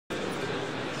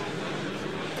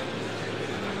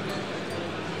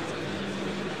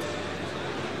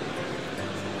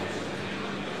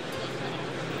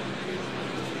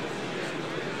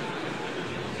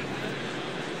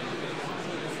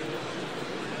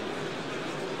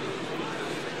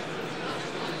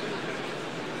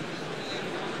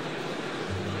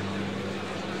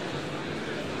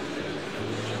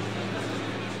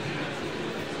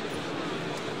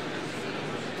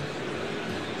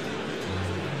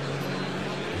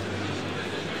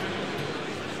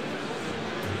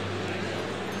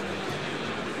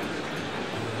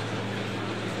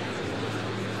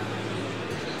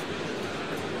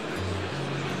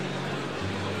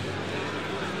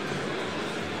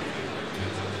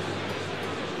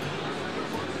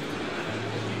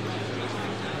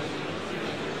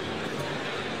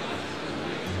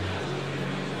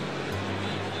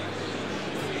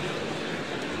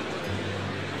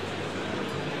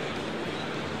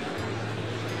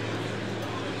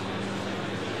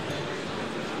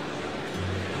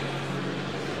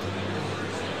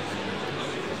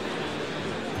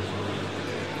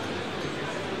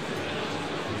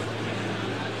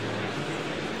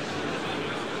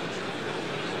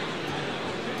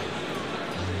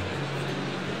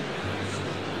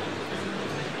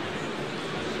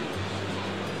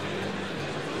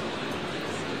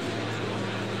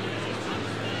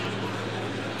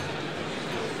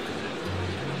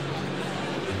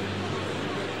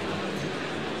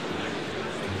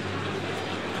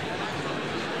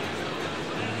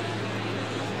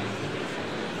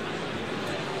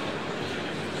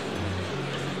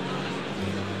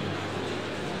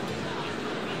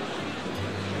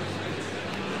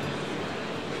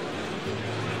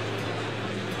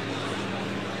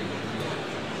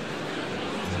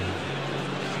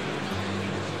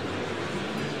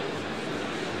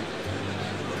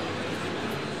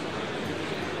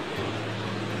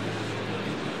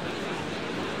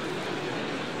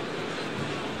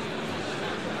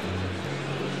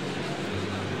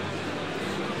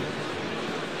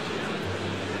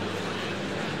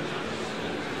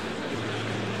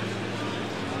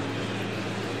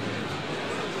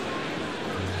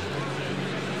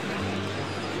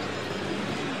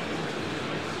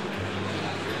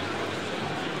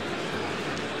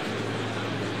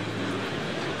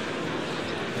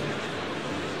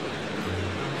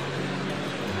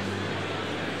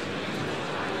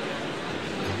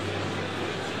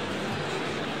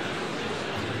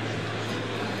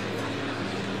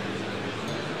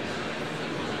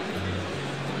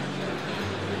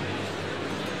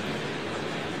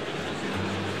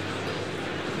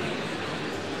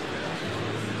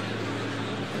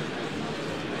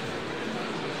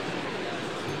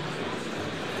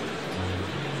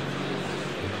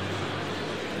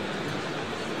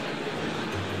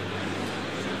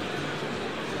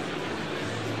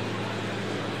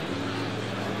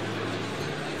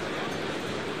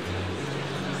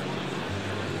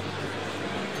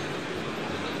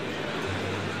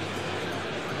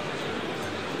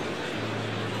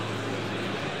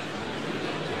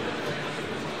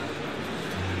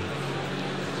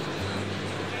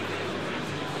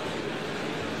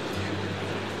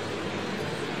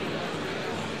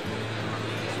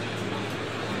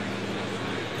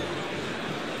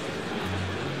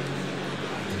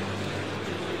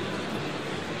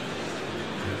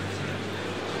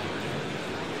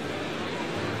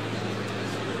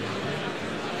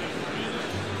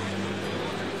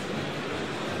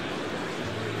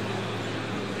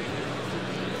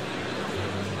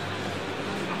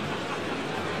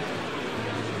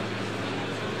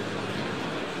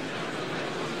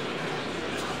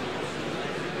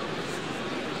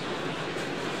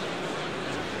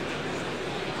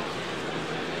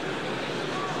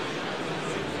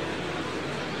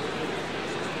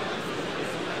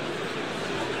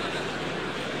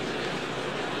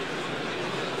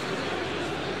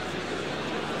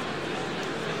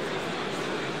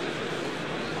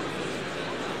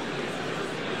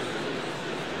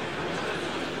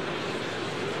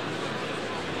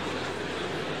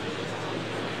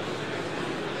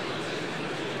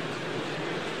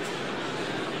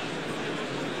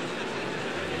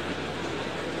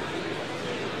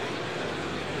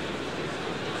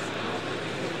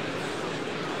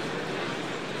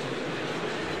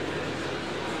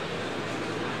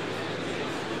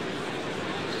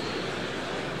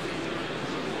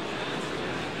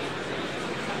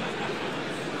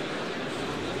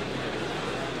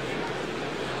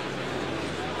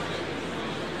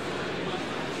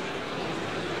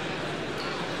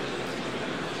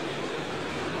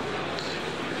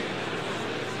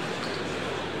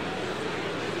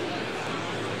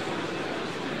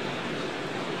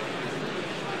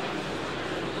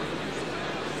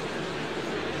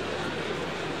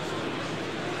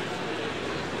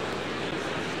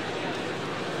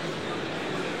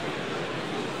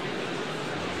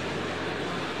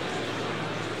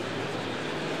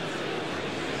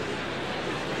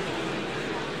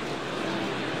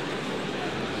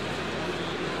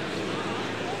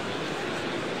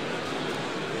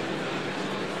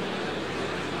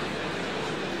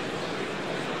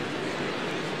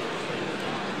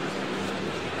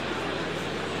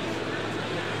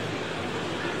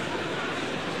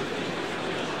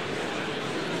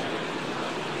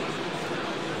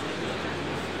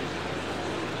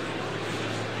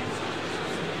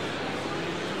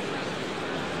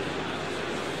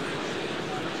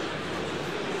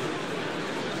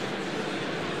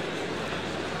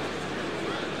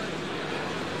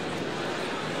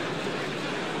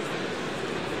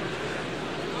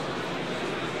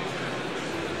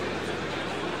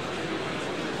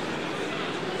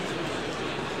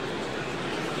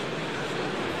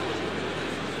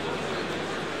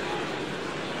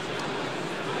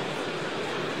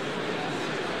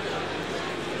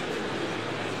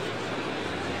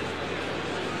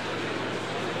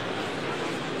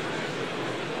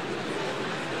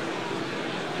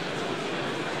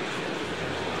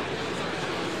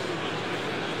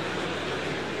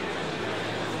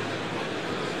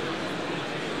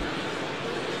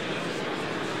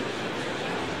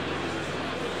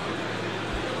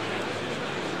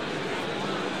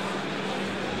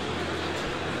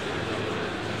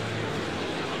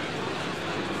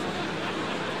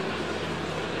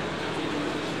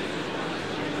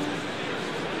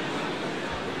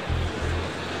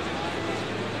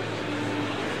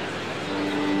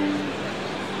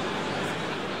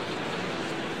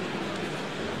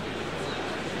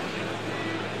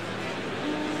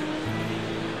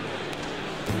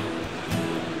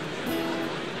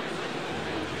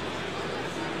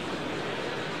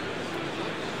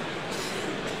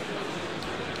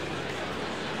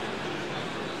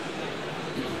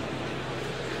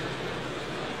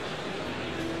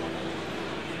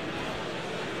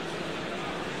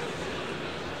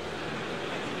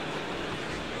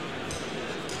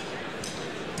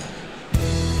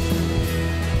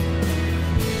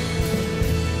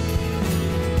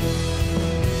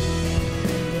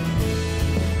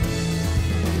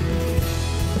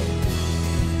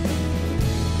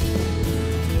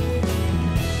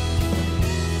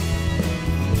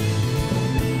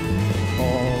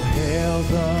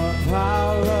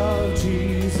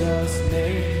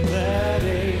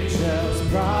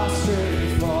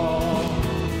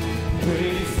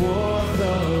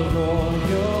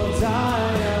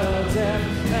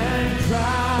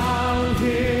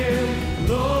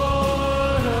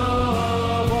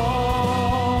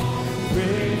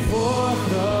forth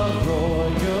the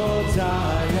royal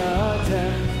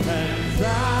diadem and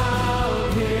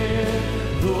crowned him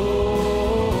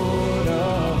Lord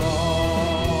of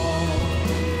all.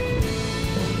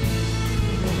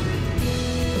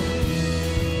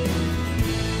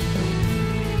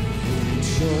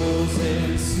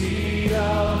 Chosen seed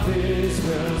of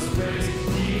Israel's praise,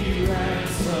 he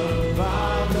ransomed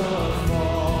by the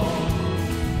fall.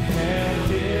 Hail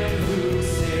him who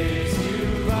saves you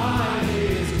by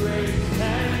his grace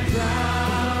and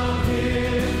crown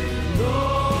him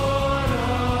Lord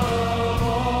of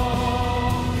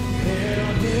all. Hail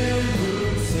him who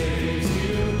saves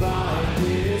you by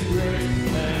his grace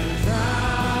and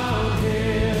crown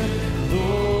him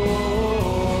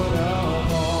Lord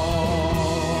of all.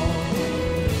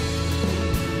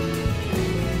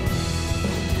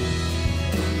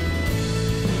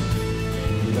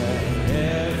 Let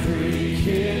every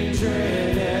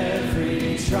kindred,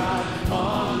 every tribe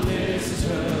on this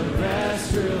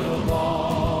terrestrial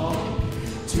ball,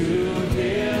 to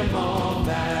him all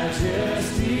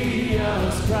majesty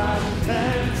ascribe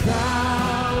and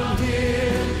crown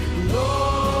him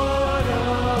Lord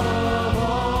of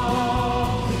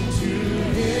all. To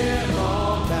him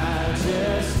all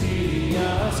majesty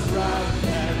ascribe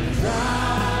and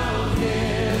crown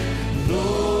him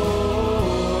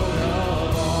Lord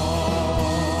of all.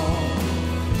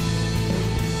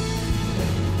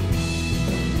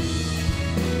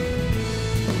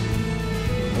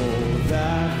 Oh,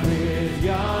 that with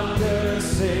yonder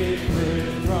sacred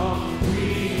throng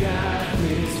we at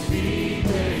his feet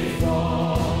may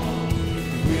fall,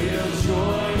 we'll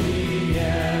join the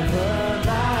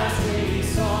everlasting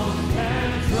song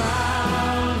and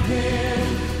crown him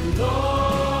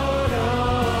Lord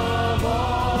of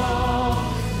all.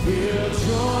 We'll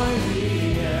join the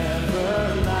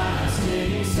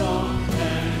everlasting song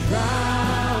and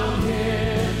crown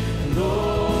him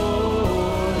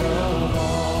Lord of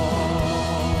all.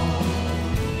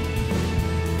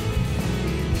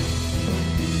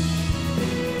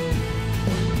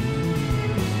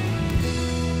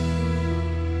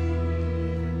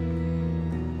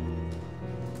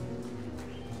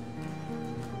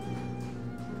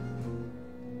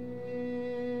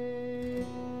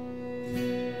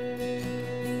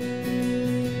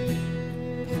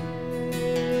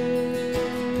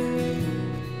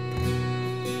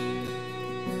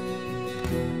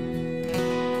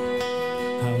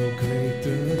 How great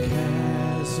the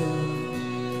chasm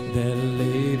that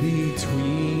lay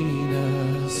between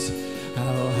us,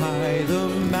 how high the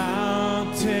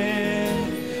mountain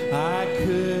I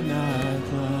could not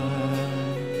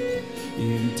climb.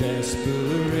 In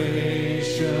desperation,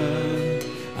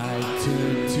 I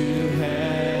turned to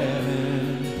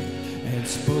heaven and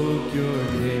spoke your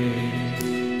name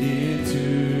into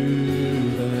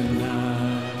the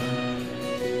night.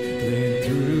 Then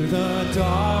through the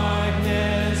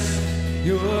darkness,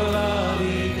 your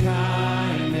loving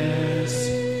kindness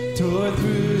tore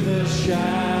through the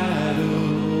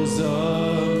shadows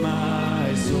of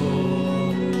my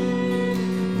soul.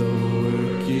 The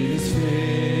work is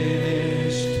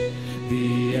finished,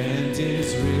 the end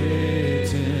is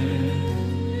written.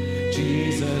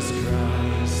 Jesus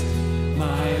Christ,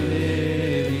 my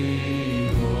living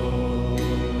hope.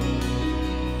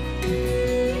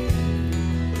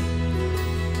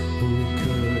 Who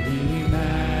could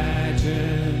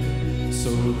imagine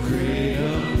so great a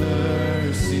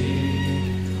mercy?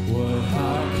 What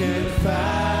heart can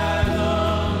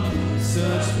fathom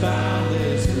such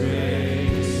boundless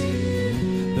grace?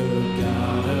 The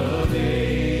God of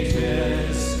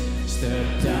ages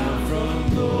stepped down from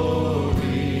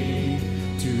glory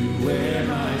to wear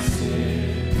my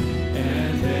sin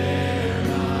and bear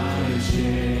my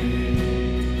shame.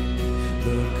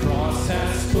 The cross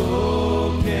has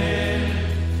spoken,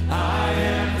 I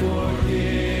am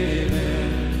forgiven.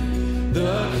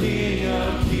 The King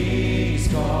of Kings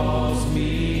calls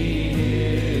me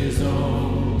his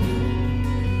own.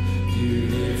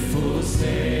 Beautiful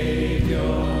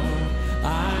Savior,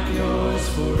 I'm yours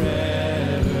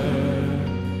forever.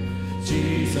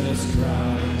 Jesus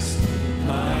Christ,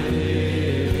 my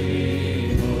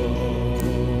living hope.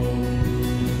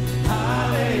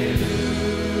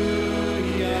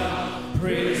 Hallelujah,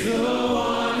 praise the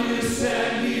one who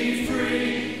set me free.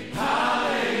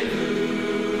 Hallelujah,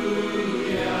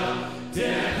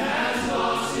 death has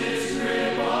lost its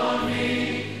grip on me.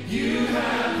 You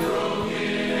have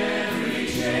broken every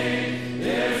chain.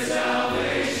 There's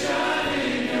salvation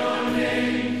in your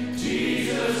name,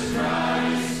 Jesus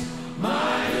Christ,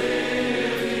 my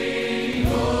living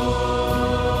hope.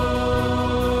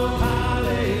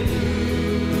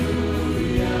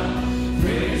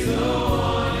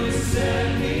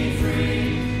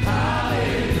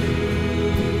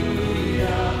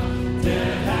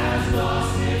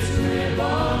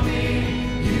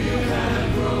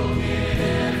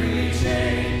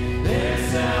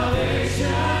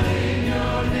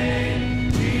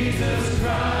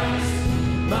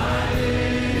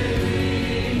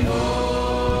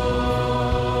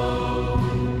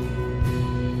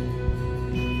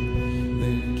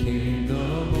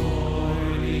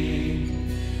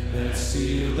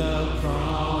 seal the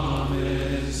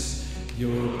promise.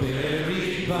 Your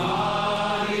buried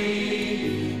body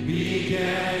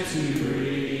began to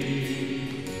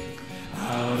breathe.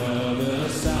 Out of the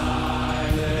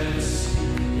silence,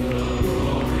 the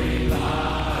roaring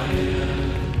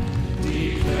lion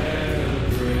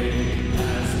declared the grave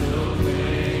has no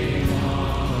claim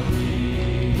on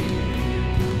me.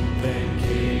 Then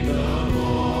came the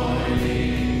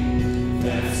morning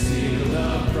that sealed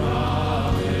the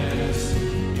promise.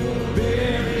 Your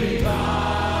buried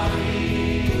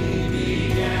body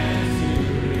began to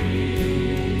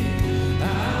breathe.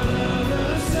 Out of the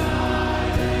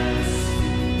silence,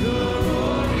 the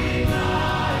roaring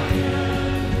lion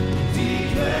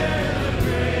declared the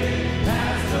grave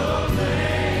has no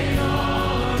claim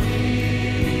on me.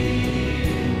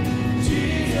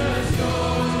 Jesus,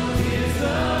 yours is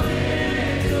the victory.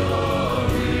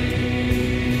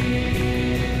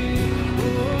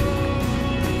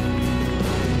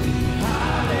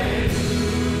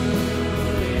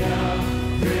 Hallelujah,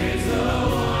 praise the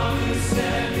one who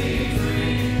set me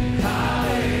free.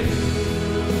 Hallelujah,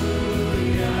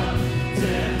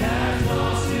 death has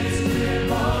lost its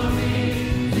grip on me.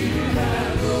 You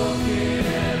have broken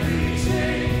every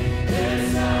chain. There's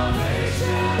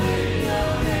salvation in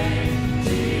your name,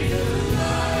 Jesus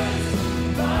Christ,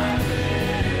 my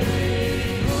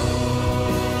living hope.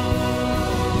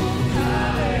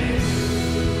 Hallelujah,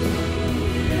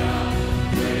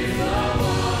 praise the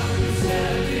one who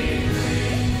set me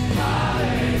free.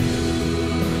 Hallelujah,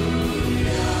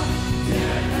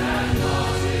 death has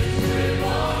lost its grip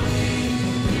on me.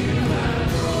 You have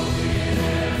broken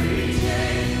every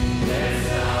chain. There's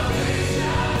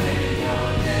salvation in your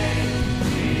name,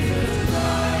 Jesus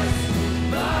Christ,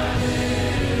 my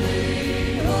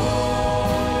living hope.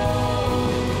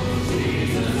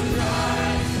 Jesus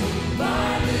Christ,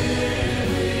 my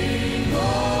living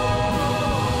hope.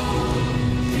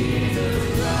 Jesus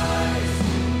Christ,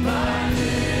 my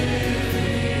living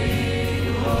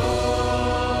hope.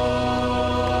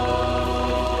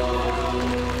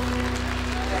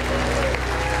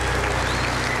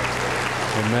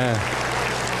 Amen.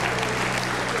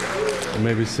 You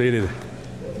may be seated.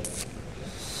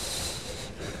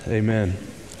 Amen.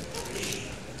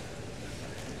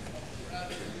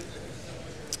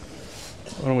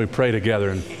 Why don't we pray together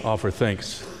and offer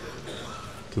thanks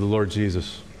to the Lord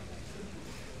Jesus.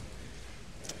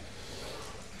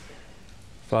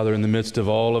 Father, in the midst of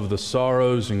all of the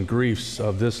sorrows and griefs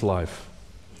of this life,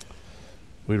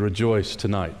 we rejoice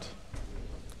tonight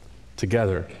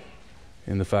together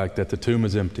in the fact that the tomb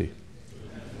is empty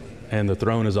and the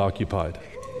throne is occupied.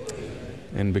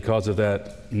 And because of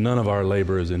that, none of our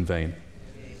labor is in vain.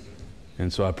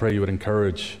 And so I pray you would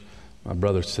encourage my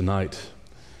brothers tonight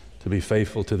to be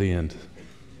faithful to the end.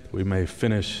 We may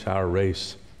finish our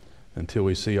race until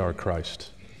we see our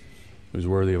Christ, who's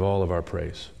worthy of all of our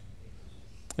praise.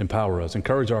 Empower us,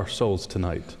 encourage our souls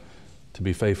tonight to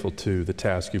be faithful to the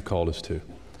task you've called us to.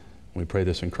 We pray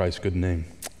this in Christ's good name.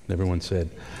 And everyone said,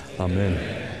 Amen.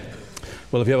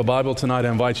 Well, if you have a Bible tonight, I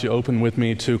invite you to open with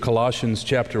me to Colossians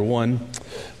chapter 1.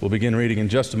 We'll begin reading in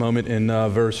just a moment in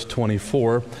verse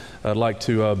 24. I'd like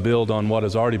to build on what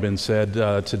has already been said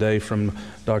today from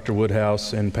Dr.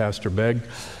 Woodhouse and Pastor Begg.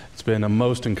 It's been a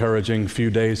most encouraging few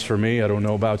days for me. I don't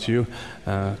know about you.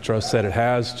 Trust that it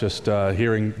has. Just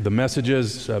hearing the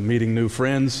messages, meeting new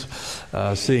friends,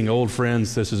 seeing old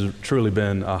friends. This has truly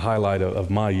been a highlight of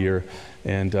my year,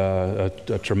 and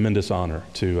a tremendous honor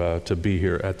to be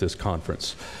here at this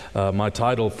conference. My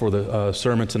title for the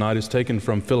sermon tonight is taken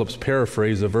from Philip's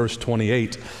paraphrase of verse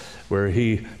 28, where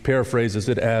he paraphrases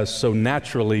it as, "So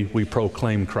naturally we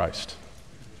proclaim Christ."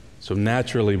 So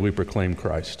naturally we proclaim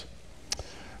Christ.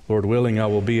 Lord willing, I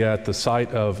will be at the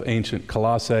site of ancient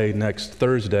Colossae next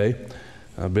Thursday.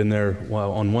 I've been there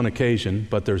on one occasion,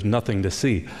 but there's nothing to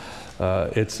see.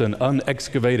 It's an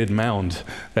unexcavated mound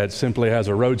that simply has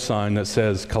a road sign that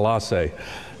says Colossae.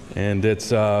 And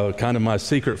it's kind of my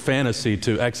secret fantasy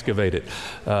to excavate it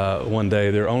one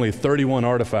day. There are only 31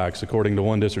 artifacts, according to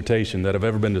one dissertation, that have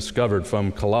ever been discovered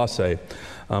from Colossae.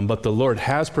 But the Lord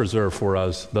has preserved for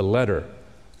us the letter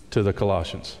to the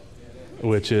Colossians,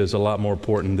 which is a lot more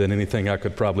important than anything I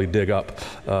could probably dig up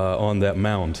on that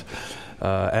mound.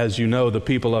 As you know, the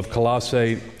people of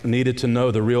Colossae needed to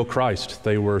know the real Christ.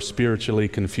 They were spiritually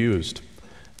confused,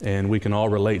 and we can all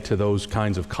relate to those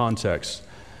kinds of contexts.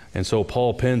 And so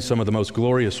Paul penned some of the most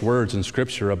glorious words in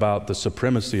Scripture about the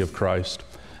supremacy of Christ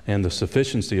and the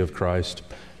sufficiency of Christ,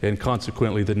 and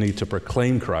consequently the need to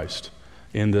proclaim Christ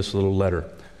in this little letter.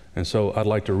 And so I'd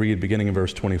like to read beginning in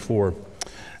verse 24.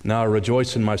 "Now I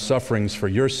rejoice in my sufferings for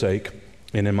your sake,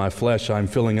 and in my flesh I am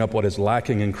filling up what is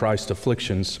lacking in Christ's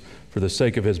afflictions for the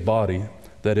sake of his body,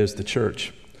 that is the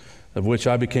church, of which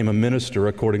I became a minister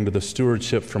according to the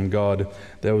stewardship from God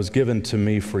that was given to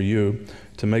me for you,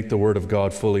 to make the word of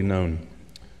God fully known,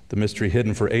 the mystery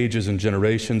hidden for ages and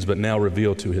generations, but now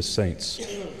revealed to his saints.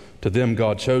 To them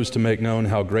God chose to make known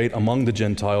how great among the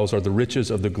Gentiles are the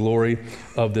riches of the glory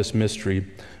of this mystery,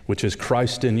 which is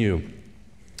Christ in you,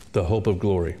 the hope of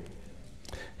glory.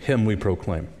 Him we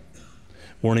proclaim,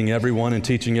 warning everyone and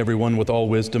teaching everyone with all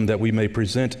wisdom, that we may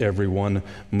present everyone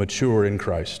mature in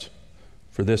Christ.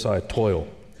 For this I toil,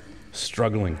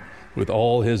 struggling with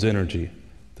all his energy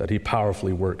that he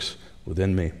powerfully works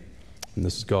within me. And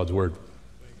this is God's word.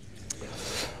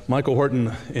 Michael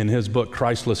Horton, in his book,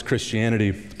 Christless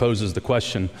Christianity, poses the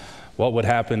question, what would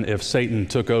happen if Satan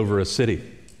took over a city?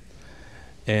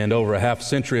 And over a half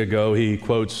century ago, he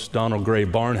quotes Donald Gray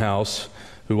Barnhouse,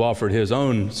 who offered his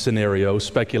own scenario,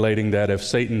 speculating that if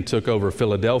Satan took over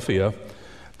Philadelphia,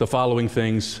 the following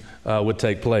things would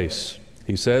take place.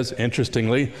 He says,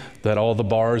 interestingly, that all the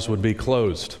bars would be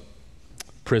closed.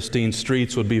 Pristine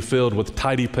streets would be filled with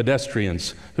tidy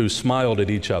pedestrians who smiled at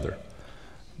each other.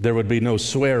 There would be no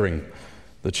swearing.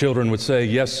 The children would say,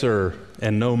 yes, sir,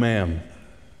 and no, ma'am.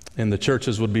 And the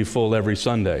churches would be full every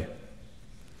Sunday.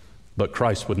 But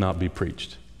Christ would not be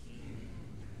preached.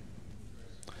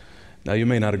 Now, you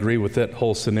may not agree with that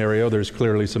whole scenario. There's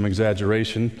clearly some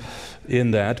exaggeration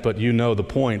in that, but you know the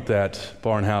point that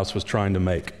Barnhouse was trying to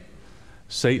make.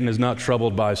 Satan is not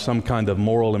troubled by some kind of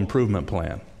moral improvement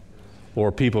plan,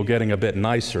 or people getting a bit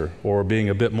nicer, or being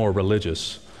a bit more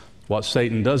religious. What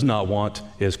Satan does not want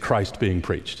is Christ being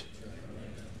preached.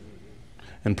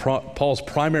 And Paul's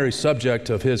primary subject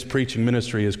of his preaching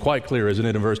ministry is quite clear, isn't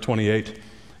it, in verse 28?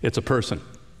 It's a person.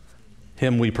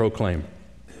 Him we proclaim.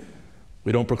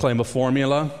 We don't proclaim a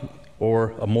formula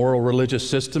or a moral religious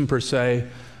system per se,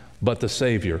 but the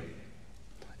Savior.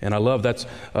 And I love that's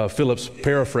Philip's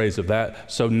paraphrase of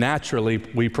that. So naturally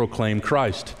we proclaim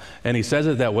Christ. And he says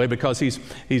it that way because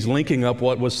he's linking up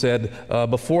what was said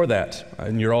before that.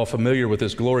 And you're all familiar with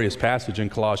this glorious passage in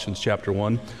Colossians chapter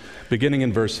 1. Beginning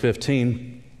in verse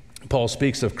 15, Paul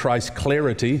speaks of Christ's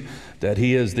clarity, that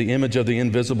he is the image of the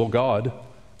invisible God,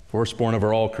 firstborn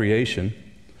over all creation.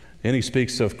 And he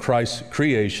speaks of Christ's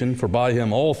creation, for by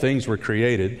him all things were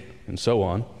created, and so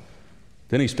on.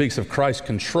 Then he speaks of Christ's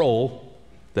control,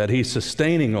 that he's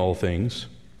sustaining all things.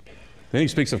 Then he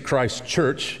speaks of Christ's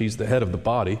church. He's the head of the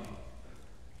body.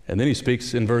 And then he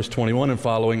speaks in verse 21 and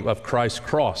following of Christ's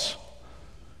cross.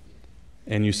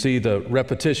 And you see the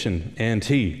repetition, and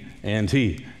he, and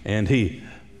he, and he.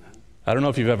 I don't know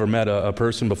if you've ever met a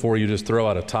person before you just throw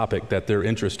out a topic that they're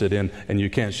interested in and you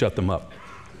can't shut them up.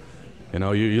 You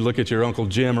know, you look at your Uncle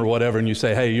Jim or whatever and you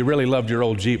say, hey, you really loved your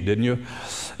old Jeep, didn't you?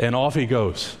 And off he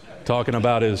goes, talking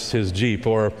about his Jeep.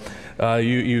 Or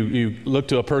you look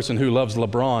to a person who loves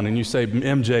LeBron and you say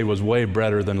MJ was way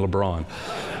better than LeBron.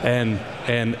 And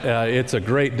it's a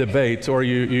great debate. Or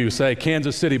you say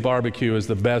Kansas City barbecue is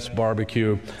the best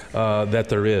barbecue that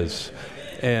there is.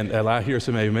 And I hear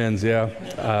some amens,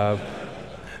 yeah.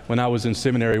 When I was in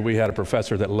seminary, we had a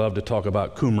professor that loved to talk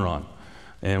about Qumran.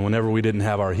 And whenever we didn't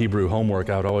have our Hebrew homework,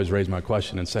 I would always raise my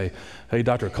question and say, hey,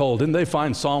 Dr. Cole, didn't they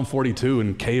find Psalm 42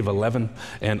 in Cave 11?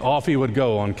 And off he would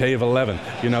go on Cave 11,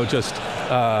 just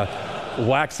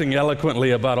waxing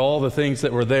eloquently about all the things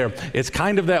that were there. It's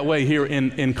kind of that way here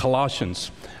in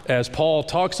Colossians, as Paul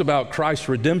talks about Christ's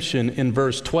redemption in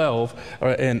verse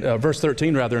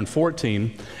 13 and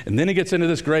 14. And then he gets into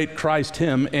this great Christ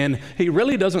hymn, and he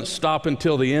really doesn't stop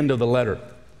until the end of the letter.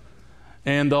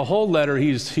 And the whole letter,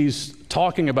 he's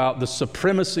talking about the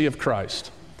supremacy of Christ.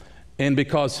 And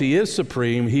because he is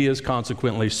supreme, he is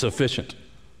consequently sufficient.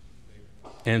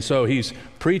 And so he's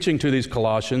preaching to these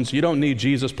Colossians, you don't need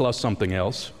Jesus plus something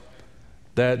else,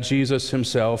 that Jesus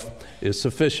himself is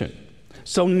sufficient.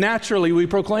 So naturally we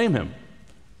proclaim him.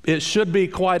 It should be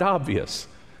quite obvious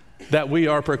that we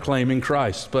are proclaiming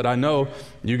Christ. But I know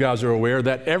you guys are aware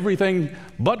that everything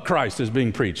but Christ is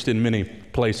being preached in many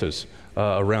places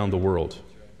around the world.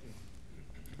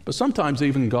 But sometimes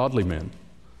even godly men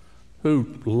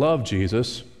who love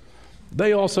Jesus,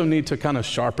 they also need to kind of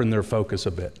sharpen their focus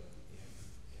a bit.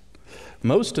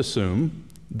 Most assume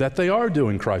that they are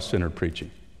doing Christ-centered preaching.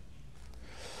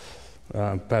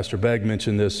 Pastor Begg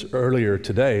mentioned this earlier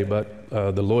today, but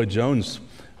the Lloyd Jones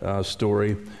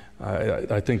story,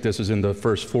 I think this is in the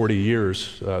first 40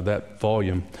 years, that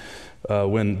volume,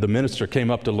 when the minister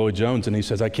came up to Lloyd Jones and he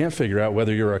says, I can't figure out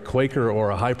whether you're a Quaker or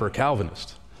a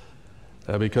hyper-Calvinist.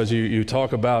 Because you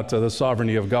talk about the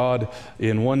sovereignty of God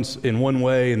in one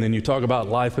way, and then you talk about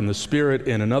life in the Spirit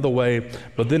in another way.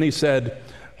 But then he said,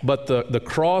 but the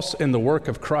cross and the work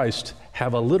of Christ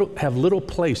have little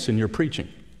place in your preaching.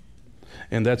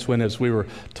 And that's when, as we were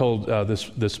told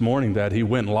this morning, that he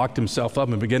went and locked himself up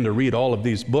and began to read all of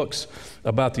these books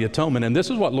about the atonement. And this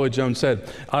is what Lloyd Jones said: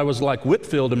 I was like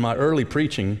Whitefield in my early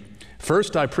preaching.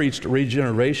 First I preached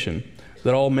regeneration,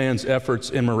 that all man's efforts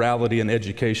in morality and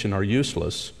education are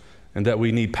useless, and that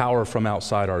we need power from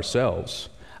outside ourselves.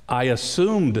 I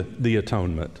assumed the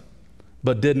atonement,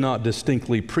 but did not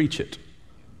distinctly preach it,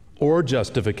 or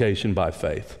justification by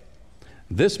faith.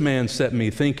 This man set me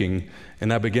thinking,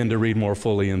 and I began to read more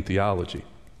fully in theology.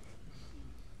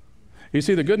 You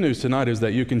see, the good news tonight is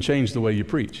that you can change the way you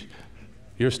preach.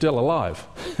 You're still alive,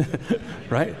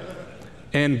 right?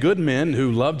 And good men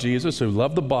who love Jesus, who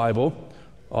love the Bible,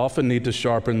 often need to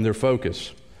sharpen their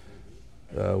focus.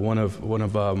 One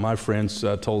of my friends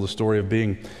told the story of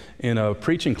being in a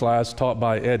preaching class taught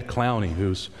by Ed Clowney,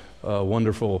 who's a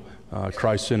wonderful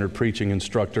Christ-centered preaching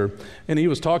instructor. And he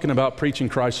was talking about preaching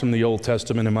Christ from the Old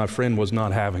Testament, and my friend was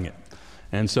not having it.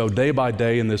 And so day by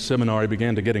day in this seminar, he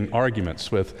began to getting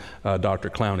arguments with Dr.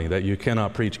 Clowney that you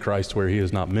cannot preach Christ where he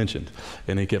is not mentioned.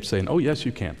 And he kept saying, oh, yes,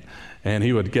 you can. And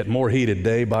he would get more heated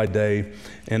day by day.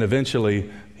 And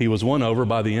eventually, he was won over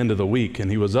by the end of the week.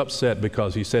 And he was upset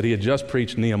because he said he had just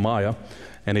preached Nehemiah,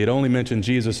 and he had only mentioned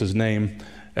Jesus' name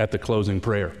at the closing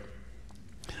prayer.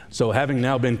 So having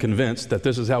now been convinced that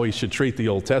this is how he should treat the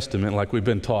Old Testament, like we've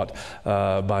been taught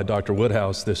by Dr.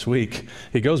 Woodhouse this week,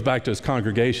 he goes back to his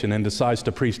congregation and decides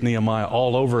to preach Nehemiah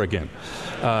all over again,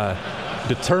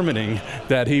 determining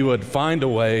that he would find a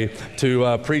way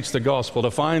to preach the gospel,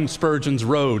 to find Spurgeon's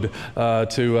road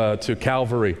to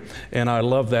Calvary. And I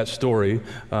love that story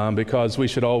because we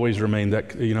should always remain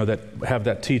that have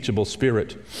that teachable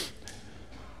spirit.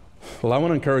 Well, I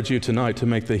want to encourage you tonight to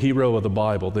make the hero of the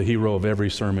Bible the hero of every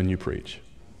sermon you preach.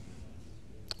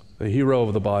 The hero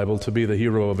of the Bible to be the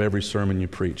hero of every sermon you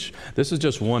preach. This is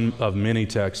just one of many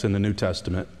texts in the New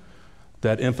Testament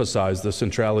that emphasize the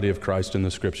centrality of Christ in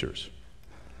the Scriptures.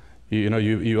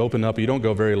 You open up, you don't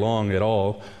go very long at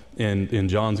all in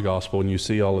John's Gospel, and you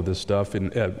see all of this stuff.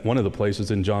 At one of the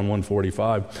places in John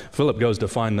 1:45, Philip goes to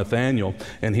find Nathanael,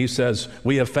 and he says,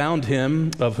 we have found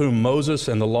him of whom Moses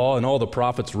and the law and all the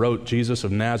prophets wrote, Jesus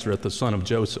of Nazareth, the son of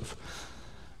Joseph.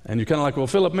 And you're kind of like, well,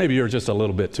 Philip, maybe you're just a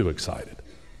little bit too excited.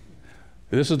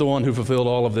 This is the one who fulfilled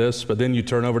all of this. But then you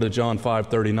turn over to John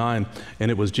 5:39,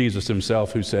 and it was Jesus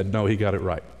himself who said, no, he got it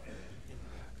right.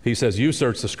 He says, you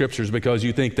search the Scriptures because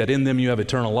you think that in them you have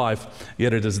eternal life,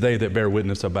 yet it is they that bear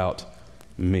witness about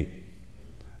me.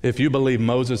 If you believe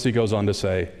Moses, he goes on to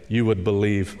say, you would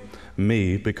believe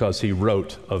me because he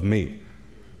wrote of me.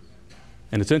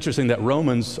 And it's interesting that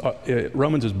Romans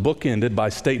is bookended by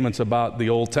statements about the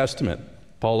Old Testament.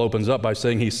 Paul opens up by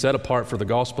saying he's set apart for the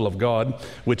gospel of God,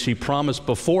 which he promised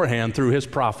beforehand through his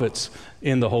prophets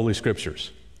in the Holy Scriptures.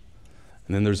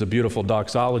 And then there's a beautiful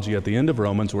doxology at the end of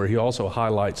Romans where he also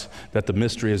highlights that the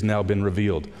mystery has now been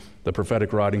revealed. The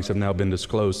prophetic writings have now been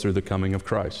disclosed through the coming of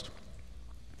Christ.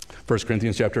 1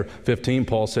 Corinthians chapter 15,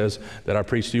 Paul says that I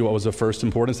preach to you what was of first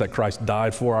importance, that Christ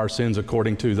died for our sins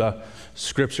according to the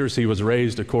Scriptures. He was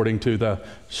raised according to the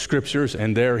Scriptures,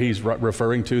 and there he's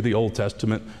referring to the Old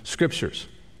Testament Scriptures.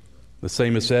 The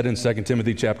same is said in 2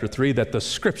 Timothy chapter 3, that the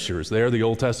Scriptures, the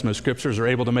Old Testament Scriptures, are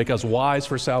able to make us wise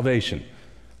for salvation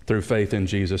through faith in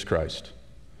Jesus Christ.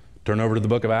 Turn over to the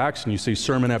book of Acts and you see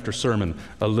sermon after sermon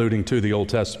alluding to the Old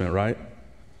Testament, right?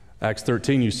 Acts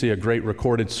 13, you see a great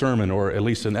recorded sermon, or at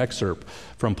least an excerpt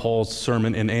from Paul's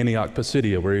sermon in Antioch,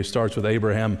 Pisidia, where he starts with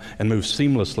Abraham and moves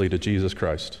seamlessly to Jesus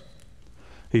Christ.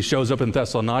 He shows up in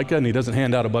Thessalonica and he doesn't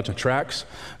hand out a bunch of tracts,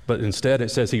 but instead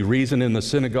it says he reasoned in the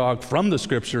synagogue from the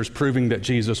Scriptures, proving that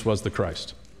Jesus was the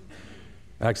Christ.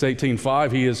 Acts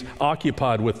 18:5, he is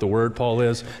occupied with the Word, Paul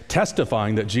is,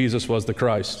 testifying that Jesus was the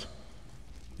Christ.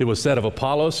 It was said of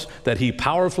Apollos that he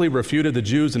powerfully refuted the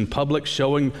Jews in public,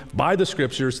 showing by the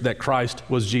Scriptures that Christ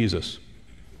was Jesus.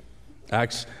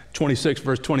 Acts 26,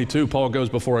 verse 22, Paul goes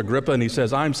before Agrippa and he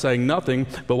says, I'm saying nothing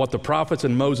but what the prophets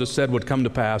and Moses said would come to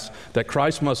pass, that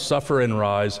Christ must suffer and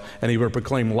rise, and he will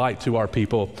proclaim light to our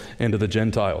people and to the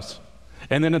Gentiles.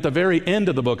 And then at the very end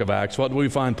of the book of Acts, what do we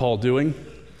find Paul doing?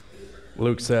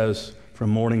 Luke says, from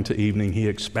morning to evening, he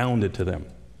expounded to them,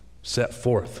 set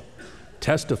forth,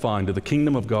 testifying to the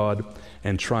kingdom of God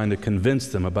and trying to convince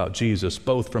them about Jesus,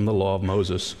 both from the law of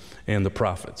Moses and the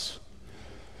prophets.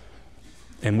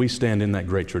 And we stand in that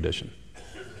great tradition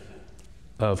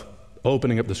of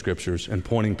opening up the Scriptures and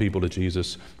pointing people to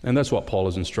Jesus. And that's what Paul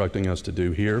is instructing us to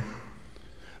do here.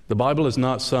 The Bible is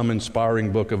not some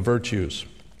inspiring book of virtues.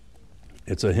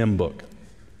 It's a hymn book.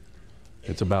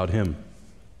 It's about him.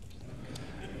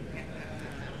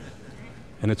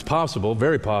 And it's possible,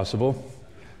 very possible,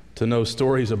 to know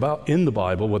stories about in the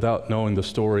Bible without knowing the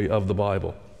story of the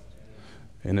Bible.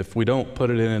 And if we don't put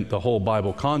it in the whole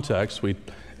Bible context, we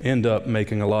end up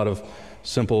making a lot of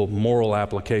simple moral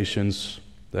applications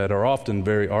that are often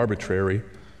very arbitrary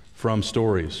from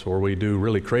stories. Or we do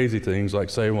really crazy things like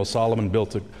say, well, Solomon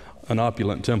built an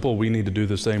opulent temple, we need to do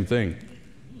the same thing.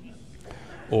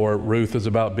 Or Ruth is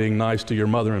about being nice to your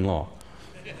mother-in-law,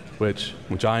 which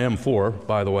I am for,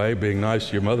 by the way, being nice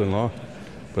to your mother-in-law.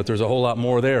 But there's a whole lot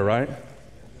more there, right?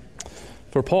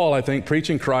 For Paul, I think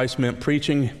preaching Christ meant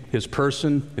preaching his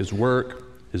person, his work,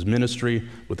 his ministry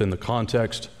within the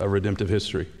context of redemptive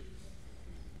history.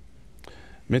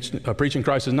 Preaching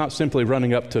Christ is not simply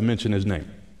running up to mention his name.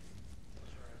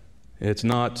 It's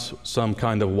not some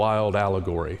kind of wild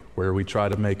allegory where we try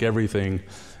to make everything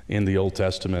in the Old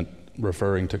Testament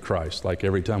referring to Christ. Like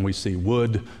every time we see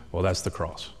wood, well, that's the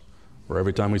cross. Or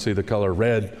every time we see the color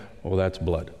red, well, that's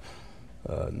blood.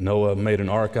 Noah made an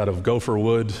ark out of gopher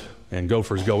wood, and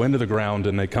gophers go into the ground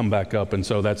and they come back up, and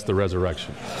so that's the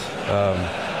resurrection.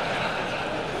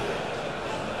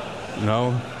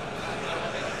 No?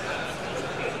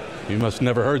 You must have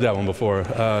never heard that one before.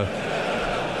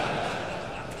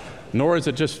 Nor is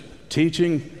it just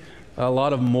teaching a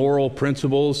lot of moral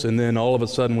principles, and then all of a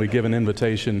sudden we give an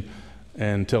invitation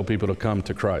and tell people to come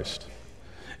to Christ.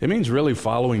 It means really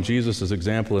following Jesus'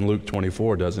 example in Luke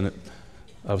 24, doesn't it?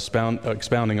 Of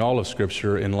expounding all of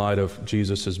Scripture in light of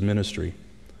Jesus' ministry.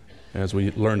 As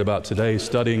we learned about today,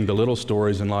 studying the little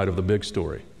stories in light of the big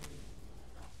story.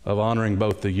 Of honoring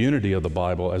both the unity of the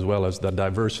Bible as well as the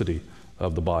diversity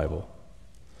of the Bible.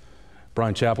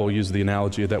 Brian Chappell used the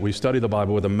analogy that we study the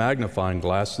Bible with a magnifying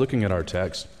glass, looking at our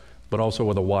text, but also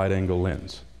with a wide-angle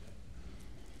lens.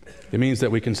 It means that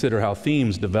we consider how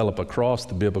themes develop across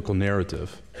the biblical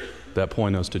narrative that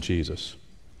point us to Jesus.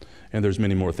 And there's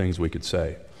many more things we could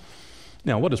say.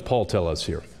 Now, what does Paul tell us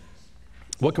here?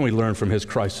 What can we learn from his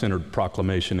Christ-centered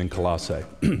proclamation in Colossae?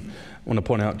 I want to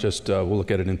point out we'll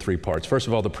look at it in three parts. First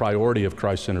of all, the priority of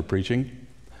Christ-centered preaching.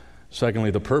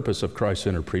 Secondly, the purpose of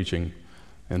Christ-centered preaching.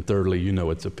 And thirdly, you know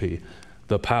it's a P,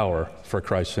 the power for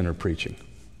Christ-centered preaching.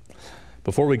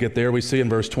 Before we get there, we see in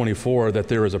verse 24 that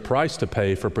there is a price to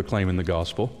pay for proclaiming the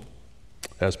gospel.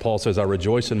 As Paul says, I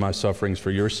rejoice in my sufferings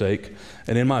for your sake,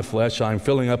 and in my flesh I am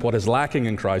filling up what is lacking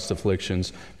in Christ's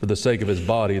afflictions for the sake of his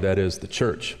body, that is, the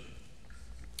church.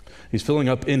 He's filling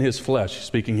up in his flesh,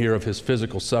 speaking here of his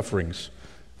physical sufferings,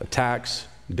 attacks,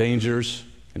 dangers,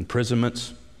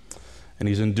 imprisonments, and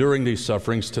he's enduring these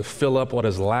sufferings to fill up what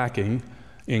is lacking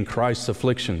in Christ's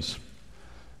afflictions.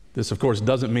 This, of course,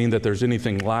 doesn't mean that there's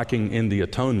anything lacking in the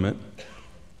atonement.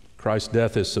 Christ's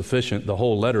death is sufficient. The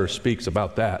whole letter speaks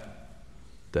about that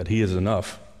he is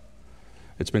enough.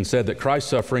 It's been said that Christ's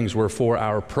sufferings were for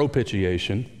our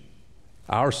propitiation.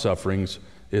 Our sufferings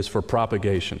is for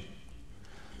propagation,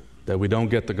 that we don't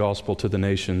get the gospel to the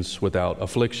nations without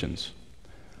afflictions.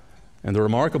 And the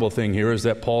remarkable thing here is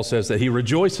that Paul says that he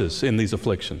rejoices in these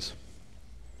afflictions.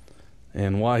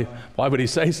 And why would he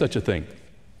say such a thing?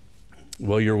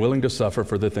 Well, you're willing to suffer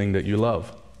for the thing that you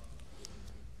love.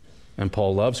 And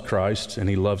Paul loves Christ and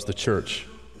he loves the church.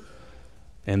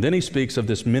 And then he speaks of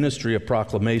this ministry of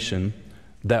proclamation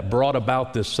that brought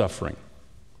about this suffering.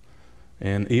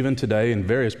 And even today in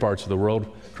various parts of the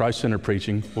world, Christ-centered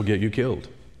preaching will get you killed.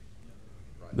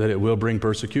 That it will bring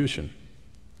persecution.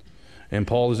 And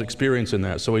Paul is experiencing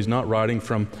that. So he's not writing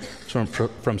from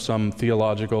some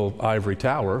theological ivory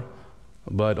tower,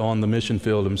 but on the mission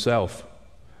field himself.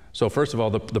 So first of all,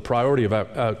 the priority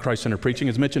of Christ-centered preaching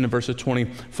is mentioned in verses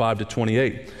 25 to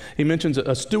 28. He mentions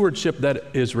a stewardship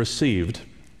that is received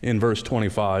in verse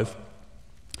 25,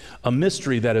 a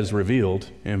mystery that is revealed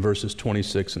in verses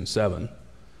 26 and 7,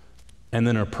 and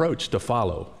then an approach to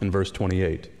follow in verse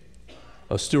 28.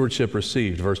 A stewardship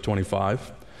received, verse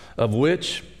 25, of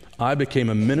which I became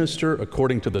a minister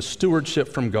according to the stewardship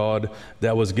from God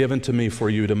that was given to me for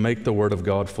you to make the word of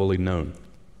God fully known.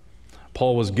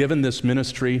 Paul was given this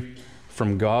ministry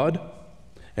from God,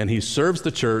 and he serves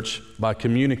the church by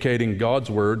communicating God's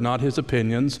word, not his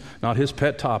opinions, not his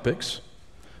pet topics,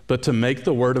 but to make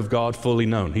the word of God fully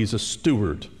known. He's a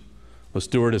steward. A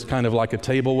steward is kind of like a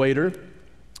table waiter,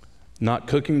 not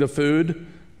cooking the food,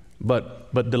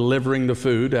 but delivering the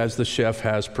food as the chef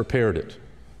has prepared it.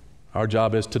 Our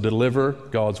job is to deliver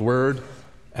God's word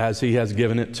as he has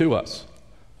given it to us.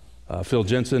 Phil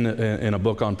Jensen, in a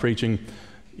book on preaching,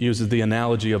 uses the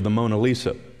analogy of the Mona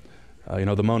Lisa.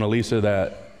 The Mona Lisa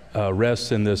that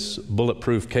rests in this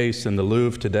bulletproof case in the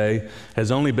Louvre today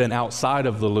has only been outside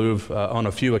of the Louvre on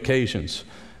a few occasions.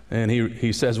 And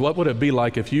he says, what would it be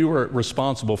like if you were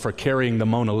responsible for carrying the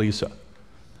Mona Lisa?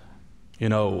 You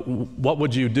know, what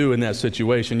would you do in that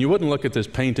situation? You wouldn't look at this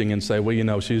painting and say, well, you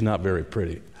know, she's not very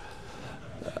pretty.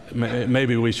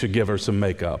 Maybe we should give her some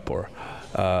makeup or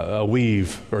a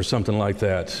weave or something like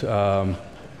that.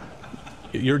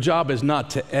 Your job is not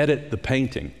to edit the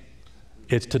painting.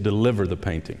 It's to deliver the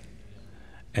painting.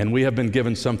 And we have been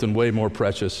given something way more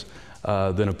precious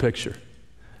than a picture.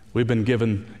 We've been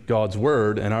given God's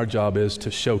word, and our job is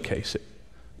to showcase it,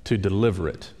 to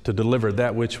deliver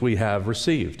that which we have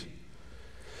received.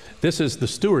 This is the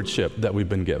stewardship that we've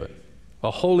been given, a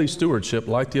holy stewardship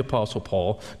like the Apostle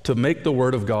Paul, to make the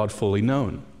word of God fully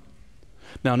known.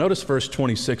 Now notice verse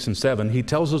 26 and 7, he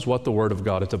tells us what the word of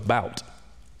God is about.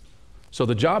 So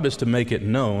the job is to make it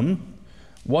known.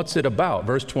 What's it about?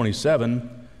 Verse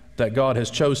 27, that God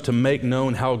has chose to make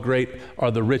known how great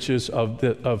are the riches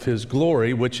of his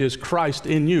glory, which is Christ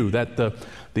in you. That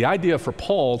the idea for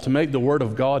Paul to make the word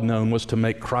of God known was to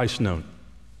make Christ known.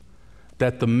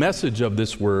 That the message of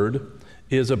this word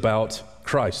is about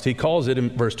Christ. He calls it in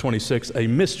verse 26 a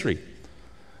mystery.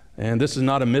 And this is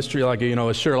not a mystery like, you know,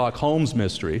 a Sherlock Holmes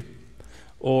mystery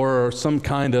or some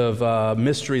kind of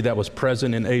mystery that was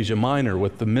present in Asia Minor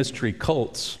with the mystery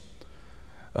cults.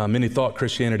 Many thought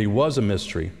Christianity was a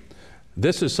mystery.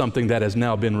 This is something that has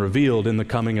now been revealed in the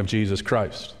coming of Jesus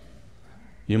Christ.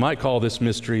 You might call this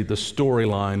mystery the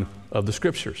storyline of the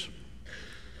Scriptures.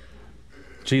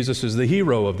 Jesus is the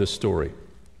hero of this story.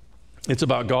 It's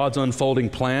about God's unfolding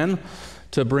plan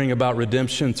to bring about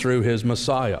redemption through his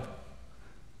Messiah.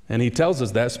 And he tells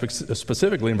us that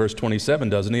specifically in verse 27,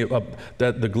 doesn't he?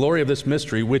 That the glory of this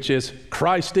mystery, which is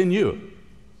Christ in you,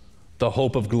 the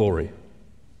hope of glory.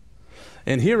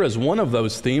 And here is one of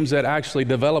those themes that actually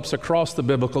develops across the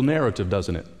biblical narrative,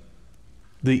 doesn't it?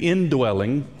 The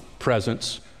indwelling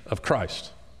presence of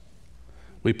Christ.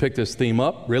 We pick this theme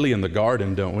up really in the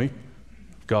garden, don't we?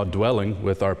 God dwelling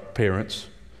with our parents.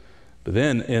 But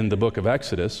then in the book of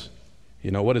Exodus,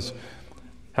 you know,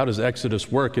 how does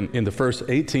Exodus work? In the first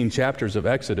 18 chapters of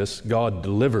Exodus, God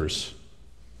delivers.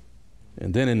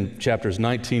 And then in chapters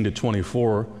 19 to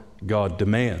 24, God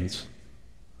demands.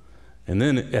 And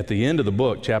then at the end of the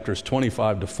book, chapters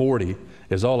 25 to 40,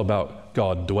 is all about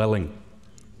God dwelling.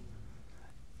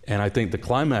 And I think the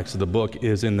climax of the book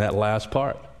is in that last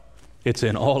part. It's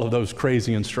in all of those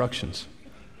crazy instructions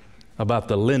about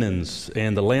the linens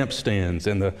and the lampstands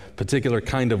and the particular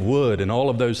kind of wood and all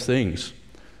of those things.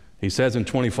 He says in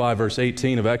 25 verse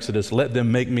 18 of Exodus, let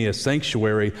them make me a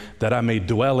sanctuary that I may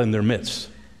dwell in their midst.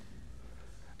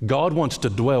 God wants to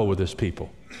dwell with his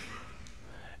people.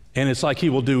 And it's like he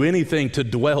will do anything to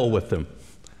dwell with them.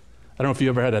 I don't know if you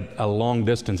ever had a long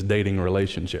distance dating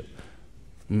relationship.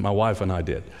 My wife and I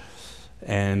did.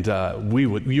 And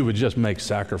you would just make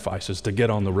sacrifices to get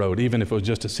on the road, even if it was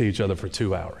just to see each other for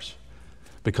 2 hours,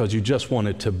 because you just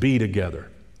wanted to be together.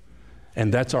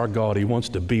 And that's our God. He wants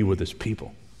to be with his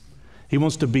people. He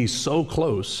wants to be so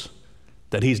close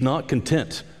that he's not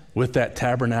content with that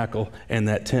tabernacle and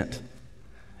that tent,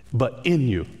 but in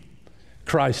you,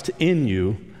 Christ in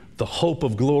you, the hope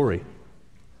of glory.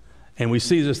 And we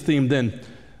see this theme then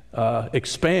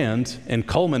expand and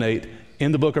culminate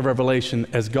in the book of Revelation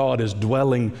as God is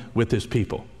dwelling with his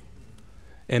people.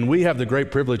 And we have the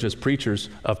great privilege as preachers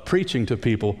of preaching to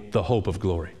people the hope of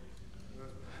glory.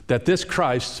 That this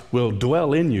Christ will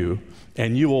dwell in you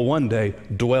and you will one day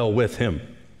dwell with him.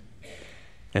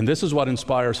 And this is what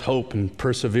inspires hope and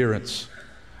perseverance.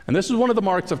 And this is one of the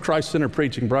marks of Christ-centered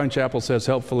preaching. Brian Chappell says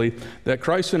helpfully that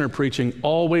Christ-centered preaching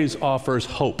always offers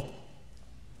hope.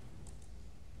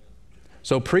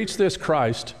 So preach this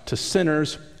Christ to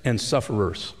sinners and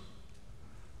sufferers.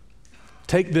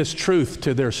 Take this truth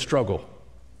to their struggle,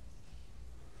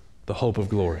 the hope of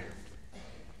glory.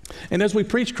 And as we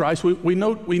preach Christ, we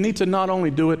need to not only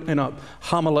do it in a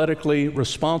homiletically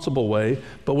responsible way,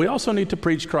 but we also need to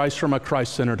preach Christ from a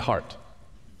Christ-centered heart.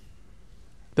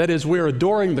 That is, we're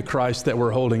adoring the Christ that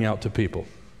we're holding out to people.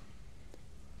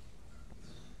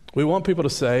 We want people to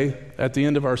say at the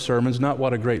end of our sermons, not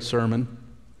what a great sermon,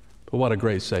 but what a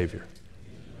great Savior.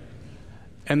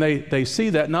 And they see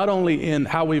that not only in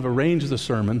how we've arranged the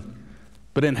sermon,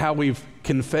 but in how we've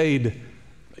conveyed,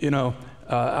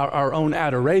 our own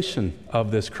adoration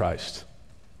of this Christ.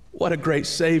 What a great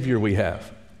Savior we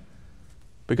have.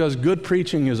 Because good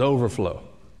preaching is overflow.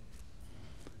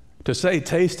 To say,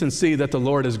 taste and see that the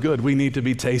Lord is good, we need to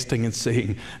be tasting and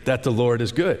seeing that the Lord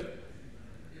is good.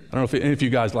 I don't know if any of you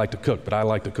guys like to cook, but I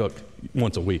like to cook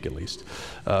once a week at least.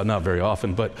 Not very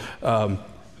often, but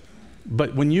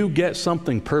when you get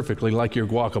something perfectly, like your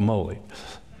guacamole,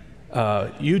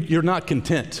 you're not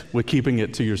content with keeping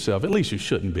it to yourself. At least you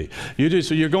shouldn't be.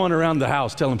 So you're going around the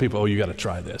house telling people, oh, you got to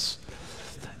try this.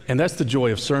 And that's the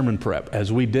joy of sermon prep,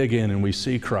 as we dig in and we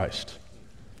see Christ.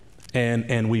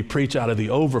 And we preach out of the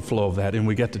overflow of that, and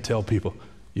we get to tell people,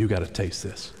 you got to taste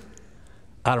this.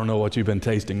 I don't know what you've been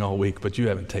tasting all week, but you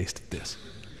haven't tasted this.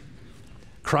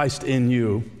 Christ in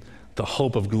you, the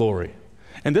hope of glory.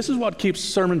 And this is what keeps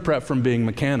sermon prep from being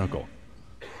mechanical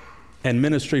and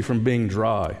ministry from being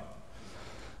dry.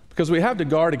 Because we have to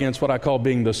guard against what I call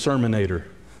being the sermonator,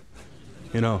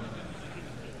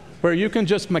 where you can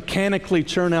just mechanically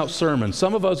churn out sermons.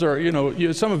 Some of us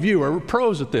are, some of you are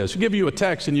pros at this. Give you a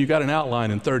text and you got an outline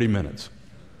in 30 minutes.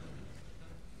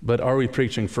 But are we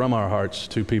preaching from our hearts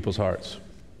to people's hearts?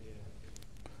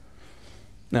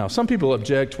 Now, some people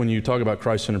object when you talk about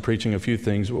Christ-centered preaching a few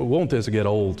things. Won't this get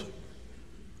old?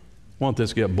 Won't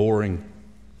this get boring?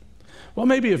 Well,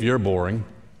 maybe if you're boring.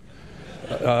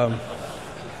 But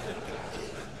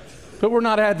we're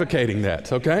not advocating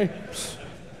that, okay?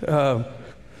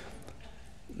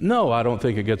 No, I don't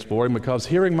think it gets boring, because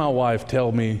hearing my wife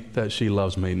tell me that she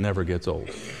loves me never gets old.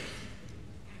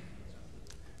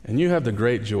 And you have the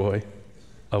great joy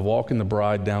of walking the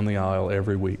bride down the aisle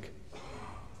every week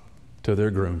to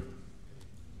their groom.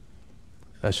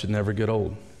 That should never get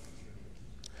old.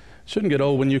 It shouldn't get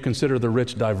old when you consider the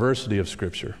rich diversity of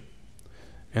Scripture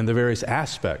and the various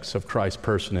aspects of Christ's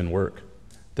person and work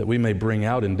that we may bring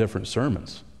out in different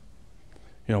sermons.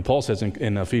 Paul says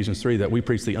in Ephesians 3 that we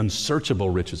preach the unsearchable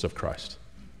riches of Christ.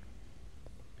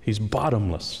 He's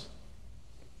bottomless.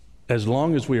 As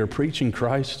long as we are preaching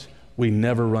Christ, we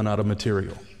never run out of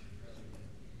material.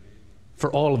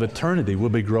 For all of eternity, we'll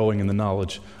be growing in the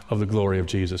knowledge of the glory of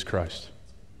Jesus Christ.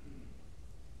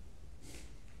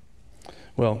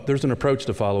 Well, there's an approach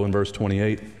to follow in verse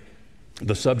 28.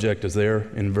 The subject is there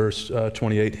in verse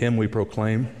 28, Him we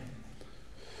proclaim.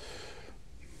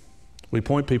 We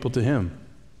point people to Him,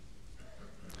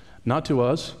 not to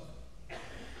us.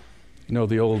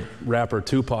 The old rapper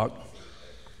Tupac,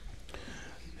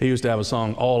 he used to have a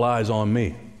song, All Eyes on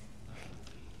Me.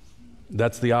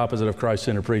 That's the opposite of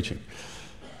Christ-centered preaching.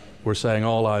 We're saying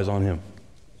all eyes on Him.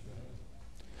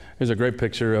 There's a great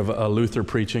picture of Luther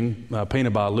preaching,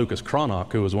 painted by Lucas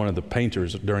Cranach, who was one of the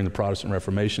painters during the Protestant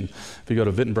Reformation. If you go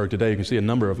to Wittenberg today, you can see a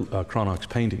number of Cranach's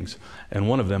paintings. And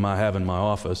one of them I have in my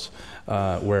office,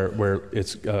 where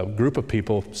it's a group of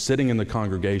people sitting in the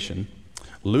congregation.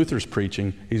 Luther's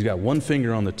preaching. He's got one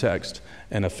finger on the text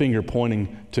and a finger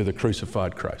pointing to the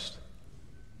crucified Christ.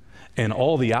 And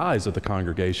all the eyes of the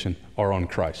congregation are on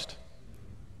Christ,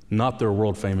 not their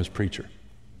world-famous preacher.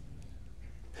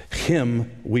 Him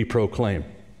we proclaim.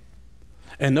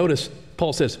 And notice,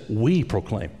 Paul says, we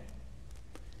proclaim.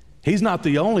 He's not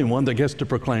the only one that gets to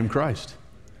proclaim Christ.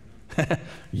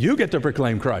 You get to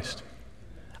proclaim Christ.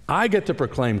 I get to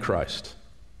proclaim Christ.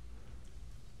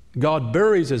 God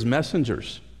buries His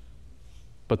messengers,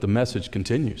 but the message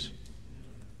continues.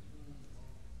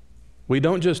 We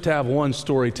don't just have one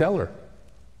storyteller.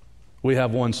 We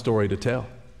have one story to tell.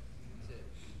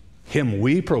 Him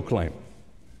we proclaim.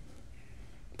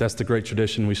 That's the great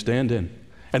tradition we stand in.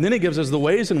 And then he gives us the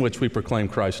ways in which we proclaim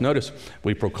Christ. Notice,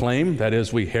 we proclaim, that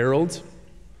is, we herald.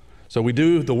 So we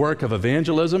do the work of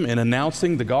evangelism in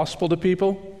announcing the gospel to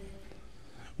people.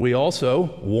 We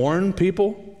also warn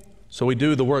people. So we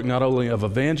do the work not only of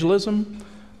evangelism,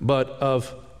 but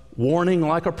of warning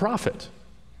like a prophet.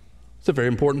 It's a very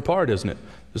important part, isn't it?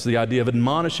 This is the idea of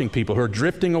admonishing people who are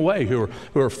drifting away, who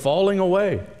are falling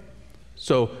away.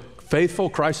 So faithful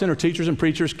Christ-centered teachers and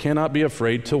preachers cannot be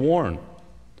afraid to warn.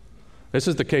 This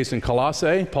is the case in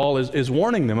Colossae. Paul is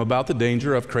warning them about the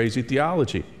danger of crazy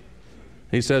theology.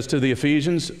 He says to the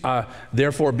Ephesians,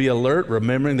 therefore be alert,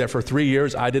 remembering that for 3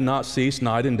 years I did not cease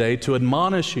night and day to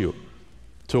admonish you,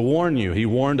 to warn you. He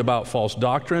warned about false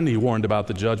doctrine. He warned about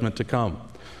the judgment to come.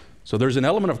 So there's an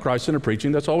element of Christ-centered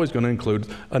preaching that's always going to include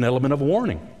an element of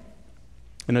warning,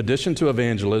 in addition to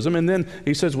evangelism. And then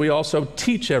he says we also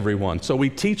teach everyone. So we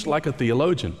teach like a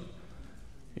theologian.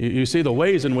 You see the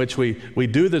ways in which we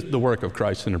do the work of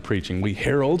Christ-centered preaching. We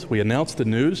herald, we announce the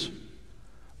news,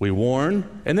 we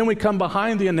warn, and then we come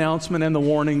behind the announcement and the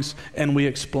warnings and we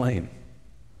explain.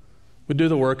 We do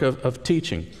the work of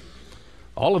teaching.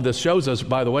 All of this shows us,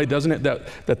 by the way, doesn't it,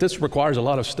 that this requires a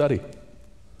lot of study,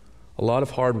 a lot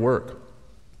of hard work.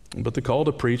 But the call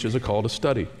to preach is a call to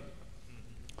study.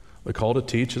 The call to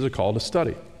teach is a call to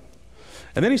study.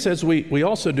 And then he says we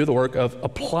also do the work of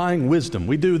applying wisdom.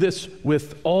 We do this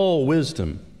with all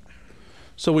wisdom.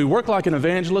 So we work like an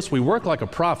evangelist, we work like a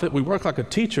prophet, we work like a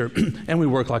teacher, and we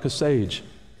work like a sage.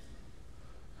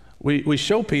 We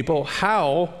show people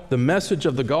how the message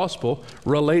of the gospel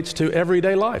relates to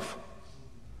everyday life.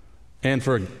 And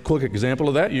for a quick example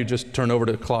of that, you just turn over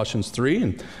to Colossians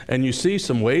 3, and you see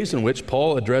some ways in which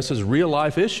Paul addresses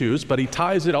real-life issues, but he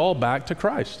ties it all back to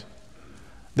Christ.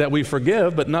 That we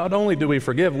forgive, but not only do we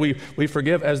forgive, we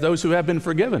forgive as those who have been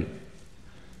forgiven.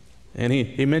 And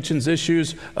he mentions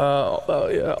issues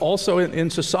also in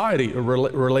society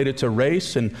related to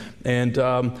race and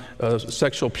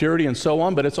sexual purity and so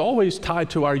on, but it's always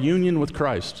tied to our union with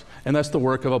Christ. And that's the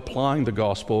work of applying the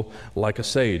gospel like a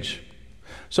sage.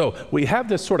 So we have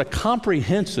this sort of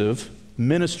comprehensive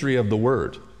ministry of the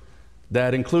word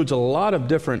that includes a lot of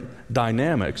different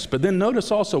dynamics, but then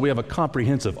notice also we have a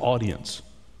comprehensive audience.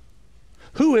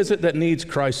 Who is it that needs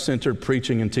Christ-centered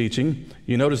preaching and teaching?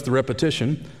 You notice the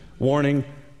repetition. Warning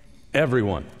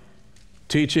everyone,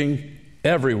 teaching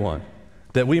everyone,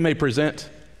 that we may present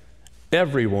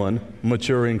everyone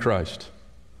mature in Christ.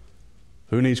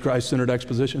 Who needs Christ-centered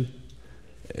exposition?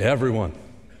 Everyone.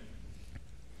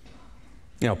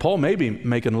 Now, Paul may be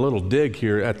making a little dig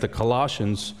here at the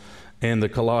Colossians and the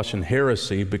Colossian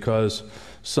heresy because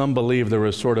some believe there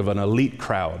was sort of an elite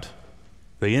crowd,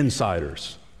 the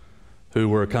insiders, who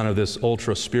were kind of this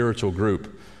ultra-spiritual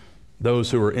group,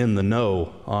 those who were in the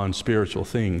know on spiritual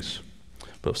things.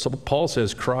 But so Paul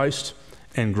says Christ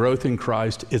and growth in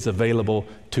Christ is available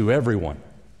to everyone.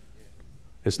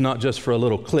 It's not just for a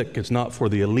little clique. It's not for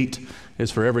the elite.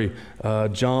 It's for every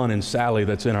John and Sally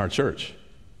that's in our church,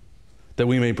 that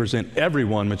we may present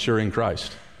everyone mature in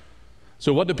Christ.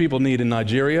 So what do people need in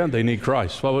Nigeria? They need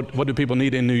Christ. What do people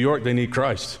need in New York? They need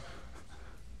Christ.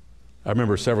 I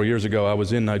remember several years ago I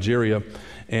was in Nigeria,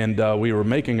 and we were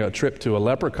making a trip to a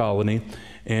leper colony,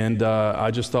 and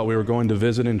I just thought we were going to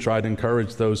visit and try to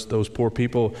encourage those poor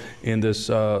people in this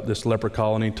leper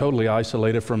colony, totally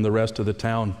isolated from the rest of the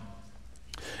town.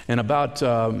 And about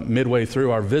midway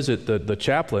through our visit, the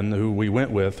chaplain who we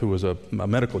went with, who was a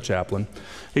medical chaplain,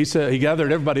 he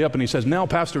gathered everybody up and he says, "Now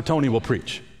Pastor Tony will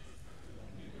preach."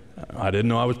 I didn't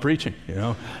know I was preaching, you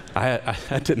know. I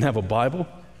didn't have a Bible.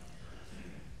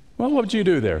 Well, what would you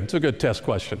do there? It's a good test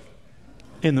question.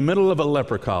 In the middle of a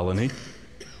leper colony,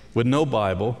 with no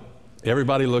Bible,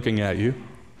 everybody looking at you,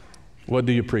 what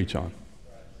do you preach on?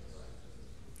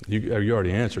 You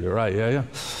already answered it, right? Yeah.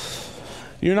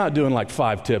 You're not doing like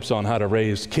 5 tips on how to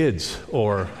raise kids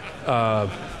or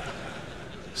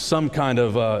some kind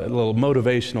of little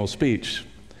motivational speech.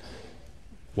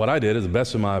 What I did, as the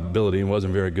best of my ability, and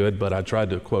wasn't very good, but I tried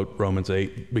to quote Romans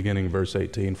 8, beginning verse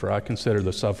 18, "For I consider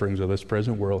the sufferings of this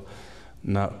present world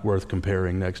not worth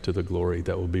comparing next to the glory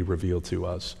that will be revealed to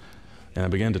us." And I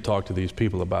began to talk to these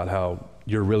people about how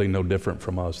you're really no different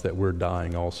from us, that we're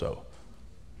dying also.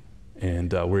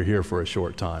 And we're here for a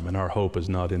short time, and our hope is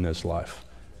not in this life.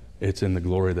 It's in the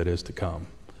glory that is to come.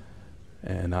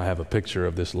 And I have a picture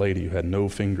of this lady who had no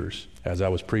fingers as I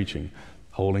was preaching,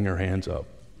 holding her hands up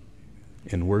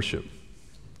in worship.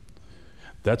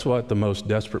 That's what the most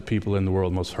desperate people in the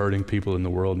world, most hurting people in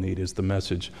the world need, is the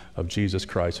message of Jesus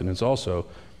Christ. And it's also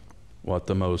what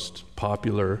the most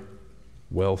popular,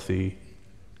 wealthy,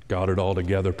 got it all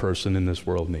together person in this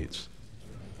world needs.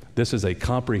 This is a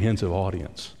comprehensive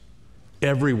audience.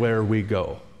 Everywhere we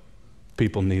go,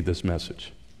 people need this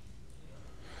message.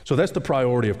 So that's the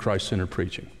priority of Christ-centered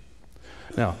preaching.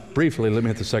 Now, briefly, let me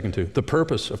hit the second two. The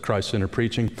purpose of Christ-centered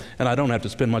preaching, and I don't have to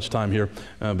spend much time here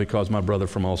because my brother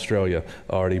from Australia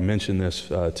already mentioned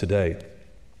this today.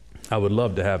 I would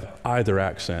love to have either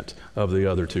accent of the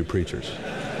other two preachers.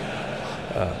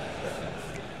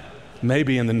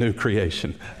 Maybe in the new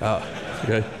creation.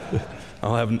 Okay?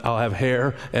 I'll have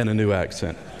hair and a new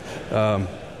accent.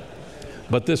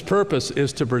 But this purpose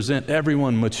is to present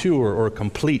everyone mature or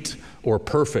complete or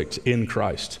perfect in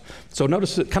Christ. So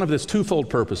notice kind of this twofold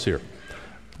purpose here.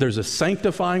 There's a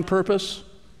sanctifying purpose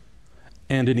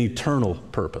and an eternal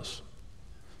purpose.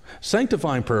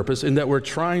 Sanctifying purpose in that we're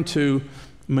trying to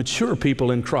mature people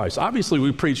in Christ. Obviously,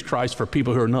 we preach Christ for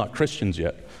people who are not Christians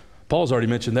yet. Paul's already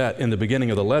mentioned that in the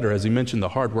beginning of the letter as he mentioned the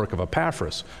hard work of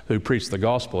Epaphras, who preached the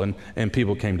gospel and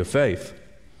people came to faith.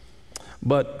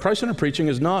 But Christ-centered preaching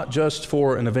is not just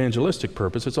for an evangelistic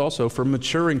purpose, it's also for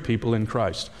maturing people in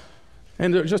Christ.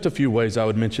 And there are just a few ways I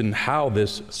would mention how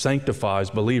this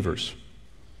sanctifies believers.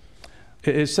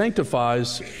 It has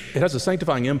a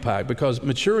sanctifying impact because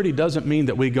maturity doesn't mean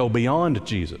that we go beyond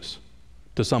Jesus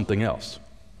to something else.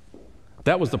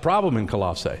 That was the problem in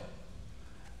Colossae.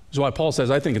 That's why Paul says,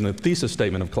 I think in the thesis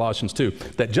statement of Colossians 2,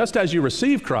 that just as you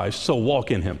receive Christ, so walk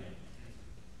in him.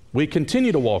 We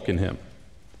continue to walk in him.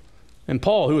 And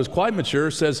Paul, who is quite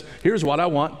mature, says, here's what I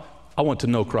want. I want to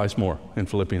know Christ more in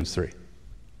Philippians 3.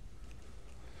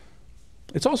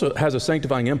 It also has a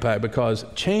sanctifying impact because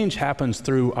change happens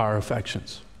through our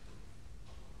affections.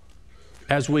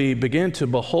 As we begin to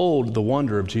behold the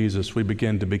wonder of Jesus, we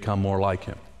begin to become more like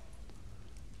him.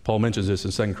 Paul mentions this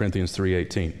in 2 Corinthians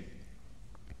 3:18.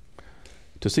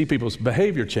 To see people's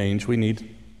behavior change, we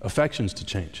need affections to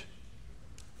change.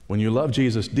 When you love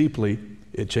Jesus deeply,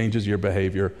 it changes your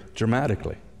behavior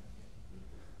dramatically.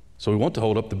 So we want to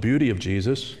hold up the beauty of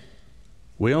Jesus.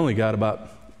 We only got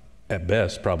about, at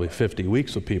best, probably 50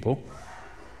 weeks with people.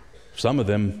 Some of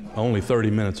them only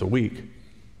 30 minutes a week.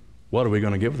 What are we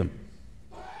going to give them?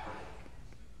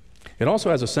 It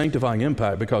also has a sanctifying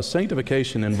impact because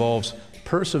sanctification involves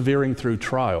persevering through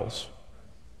trials.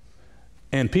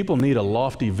 And people need a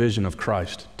lofty vision of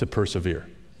Christ to persevere.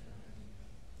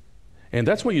 And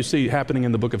that's what you see happening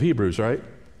in the book of Hebrews, right?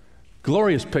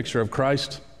 Glorious picture of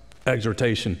Christ,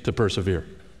 exhortation to persevere.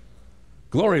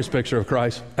 Glorious picture of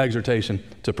Christ, exhortation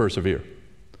to persevere.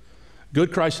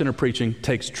 Good Christ-centered preaching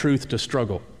takes truth to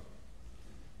struggle.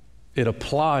 It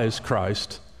applies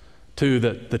Christ to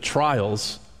the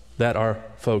trials that our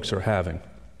folks are having.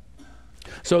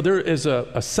 So there is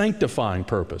a sanctifying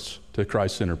purpose to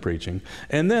Christ-centered preaching.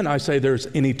 And then I say there's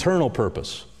an eternal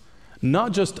purpose,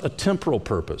 not just a temporal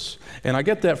purpose. And I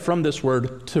get that from this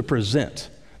word to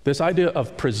present. This idea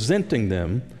of presenting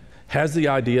them has the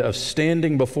idea of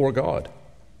standing before God.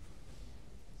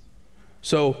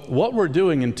 So what we're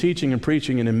doing in teaching and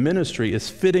preaching and in ministry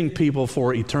is fitting people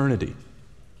for eternity.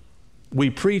 We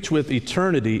preach with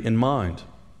eternity in mind.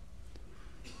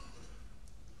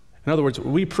 In other words,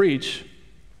 we preach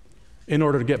in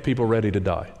order to get people ready to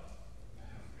die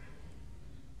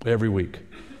every week.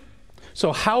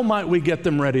 So how might we get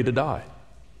them ready to die?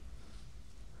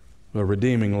 Well,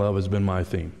 redeeming love has been my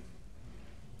theme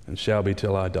and shall be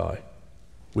till I die.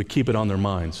 We keep it on their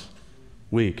minds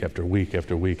week after week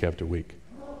after week after week.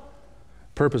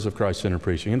 Purpose of Christ-centered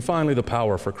preaching. And finally, the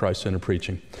power for Christ-centered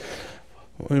preaching.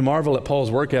 We marvel at Paul's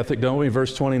work ethic, don't we?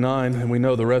 Verse 29, and we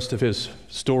know the rest of his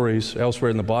stories elsewhere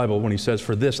in the Bible when he says,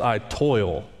 "For this I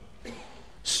toil,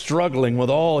 struggling with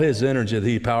all his energy that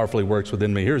he powerfully works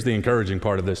within me." Here's the encouraging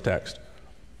part of this text.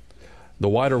 The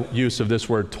wider use of this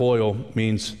word toil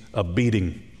means a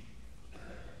beating.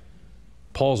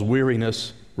 Paul's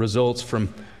weariness results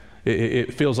from,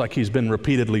 it feels like he's been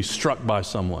repeatedly struck by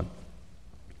someone.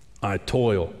 I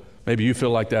toil. Maybe you feel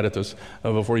like that at this,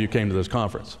 before you came to this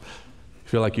conference.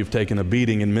 You feel like you've taken a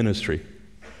beating in ministry.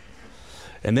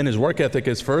 And then his work ethic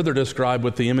is further described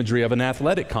with the imagery of an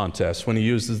athletic contest when he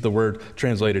uses the word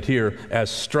translated here as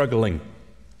struggling.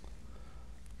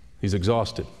 He's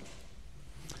exhausted.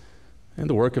 And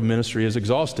the work of ministry is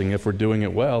exhausting if we're doing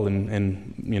it well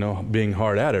and being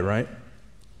hard at it, right?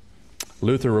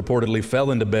 Luther reportedly fell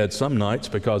into bed some nights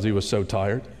because he was so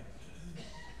tired.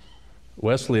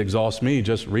 Wesley exhausts me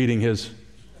just reading his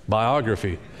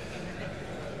biography.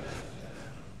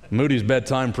 Moody's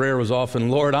bedtime prayer was often,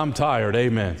 "Lord, I'm tired,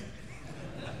 amen."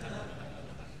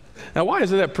 Now, why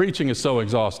is it that preaching is so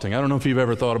exhausting? I don't know if you've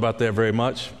ever thought about that very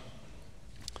much.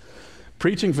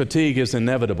 Preaching fatigue is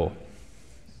inevitable.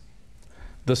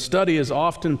 The study is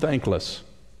often thankless,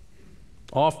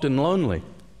 often lonely,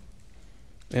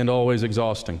 and always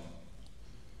exhausting.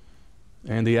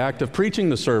 And the act of preaching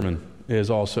the sermon is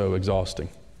also exhausting.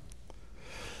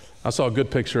 I saw a good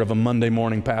picture of a Monday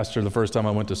morning pastor the first time I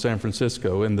went to San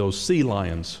Francisco, and those sea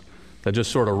lions that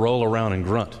just sort of roll around and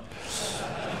grunt.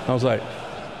 I was like,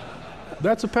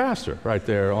 that's a pastor right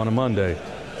there on a Monday.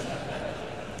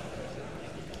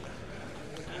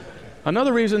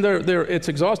 Another reason it's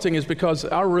exhausting is because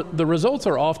the results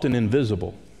are often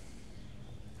invisible.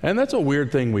 And that's a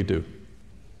weird thing we do.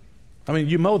 I mean,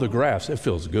 you mow the grass, it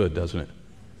feels good, doesn't it?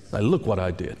 Like, look what I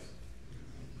did.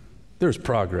 There's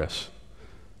progress.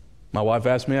 My wife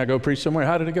asked me, I go preach somewhere,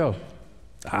 how did it go?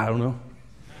 I don't know.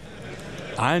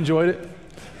 I enjoyed it.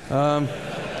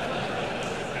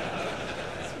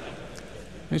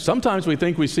 Sometimes we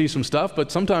think we see some stuff, but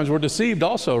sometimes we're deceived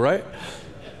also, right?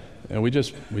 And we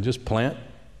just plant,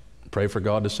 pray for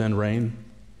God to send rain,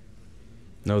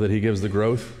 know that He gives the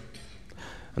growth.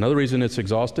 Another reason it's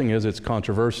exhausting is it's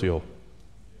controversial.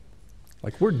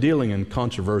 Like, we're dealing in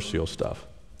controversial stuff.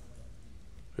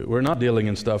 We're not dealing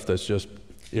in stuff that's just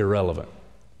irrelevant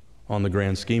on the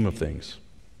grand scheme of things.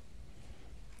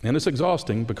 And it's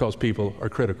exhausting because people are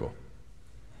critical.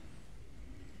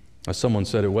 As someone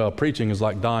said it well, preaching is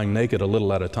like dying naked a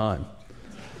little at a time,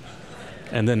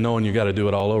 and then knowing you got to do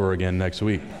it all over again next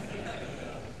week.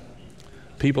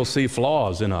 People see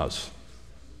flaws in us.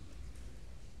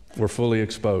 We're fully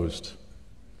exposed.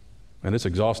 And it's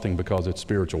exhausting because it's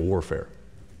spiritual warfare.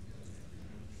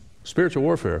 Spiritual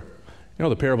warfare. You know,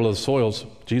 the parable of the soils,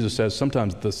 Jesus says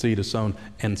sometimes the seed is sown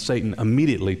and Satan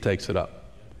immediately takes it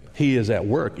up. He is at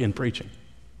work in preaching.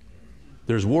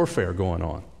 There's warfare going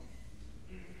on.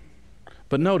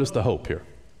 But notice the hope here.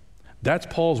 That's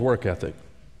Paul's work ethic.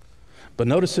 But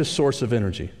notice his source of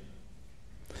energy.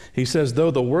 He says,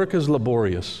 though the work is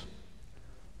laborious,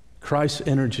 Christ's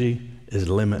energy is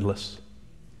limitless.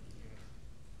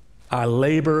 I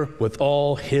labor with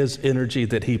all his energy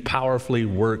that he powerfully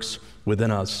works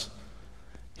within us.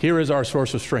 Here is our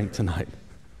source of strength tonight,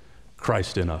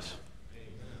 Christ in us.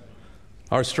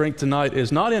 Our strength tonight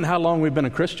is not in how long we've been a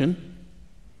Christian,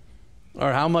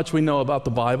 or how much we know about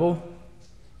the Bible,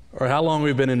 or how long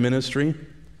we've been in ministry.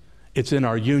 It's in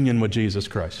our union with Jesus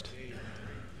Christ.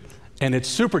 And it's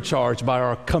supercharged by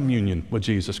our communion with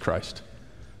Jesus Christ.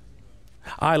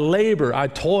 I labor, I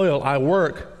toil, I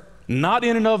work, not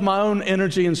in and of my own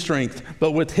energy and strength,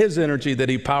 but with his energy that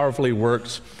he powerfully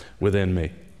works within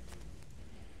me.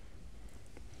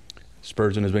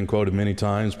 Spurgeon has been quoted many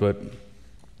times, but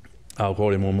I'll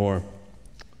quote him one more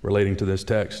relating to this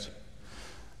text.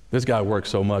 This guy worked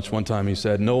so much. One time he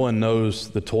said, no one knows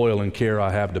the toil and care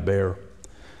I have to bear.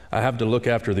 I have to look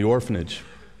after the orphanage,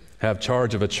 have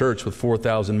charge of a church with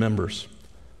 4,000 members.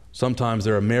 Sometimes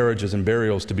there are marriages and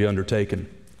burials to be undertaken.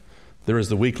 There is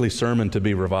the weekly sermon to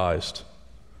be revised,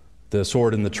 the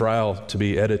sword in the trial to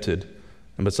be edited,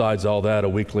 and besides all that, a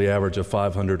weekly average of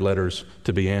 500 letters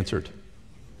to be answered.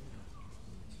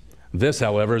 This,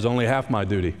 however, is only half my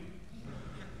duty.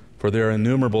 For there are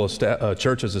innumerable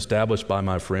churches established by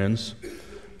my friends,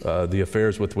 the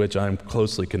affairs with which I am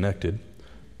closely connected,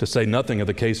 to say nothing of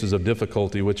the cases of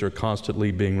difficulty which are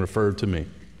constantly being referred to me.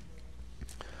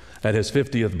 At his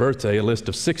 50th birthday, a list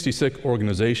of 66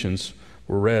 organizations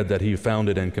were read that he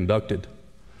founded and conducted.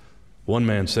 One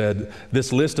man said,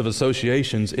 this list of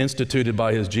associations instituted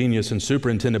by his genius and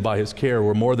superintended by his care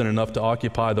were more than enough to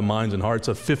occupy the minds and hearts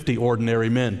of 50 ordinary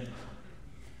men.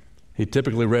 He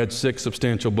typically read 6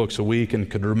 substantial books a week and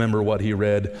could remember what he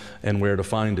read and where to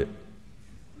find it.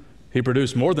 He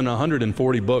produced more than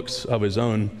 140 books of his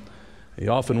own. He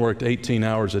often worked 18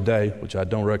 hours a day, which I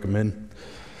don't recommend.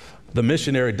 The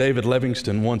missionary David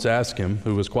Livingstone once asked him,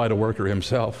 who was quite a worker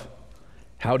himself,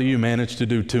 how do you manage to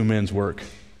do 2 men's work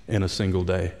in a single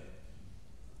day?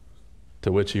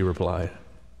 To which he replied,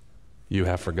 you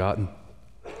have forgotten,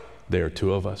 there are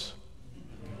 2 of us.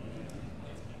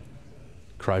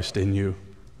 Christ in you,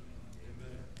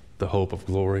 the hope of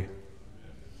glory.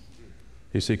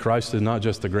 You see, Christ is not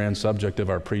just the grand subject of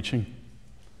our preaching,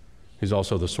 he's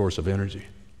also the source of energy.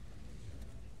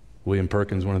 William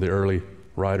Perkins, one of the early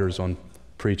writers on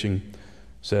preaching,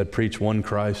 said, preach one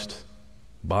Christ,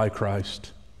 by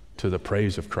Christ, to the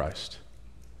praise of Christ.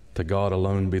 To God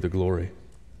alone be the glory.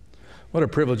 What a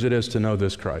privilege it is to know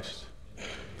this Christ,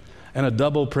 and a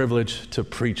double privilege to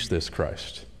preach this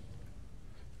Christ.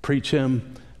 Preach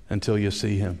him until you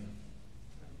see him.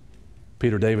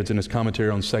 Peter Davids, in his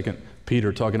commentary on 2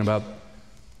 Peter, talking about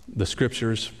the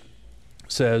scriptures,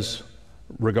 says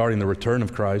regarding the return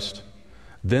of Christ,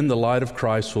 then the light of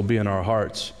Christ will be in our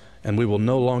hearts, and we will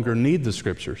no longer need the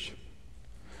scriptures.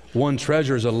 One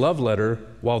treasures a love letter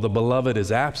while the beloved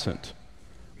is absent,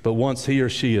 but once he or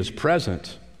she is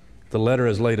present, the letter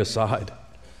is laid aside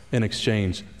in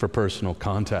exchange for personal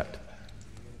contact.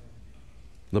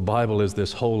 The Bible is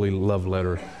this holy love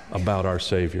letter about our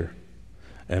Savior,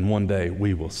 and one day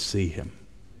we will see him.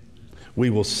 We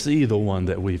will see the one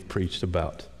that we've preached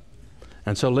about.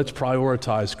 And so let's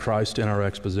prioritize Christ in our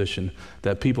exposition,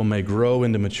 that people may grow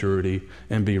into maturity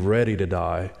and be ready to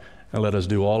die. And let us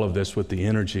do all of this with the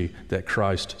energy that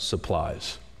Christ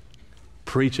supplies,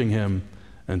 preaching him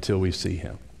until we see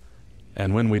him.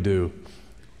 And when we do,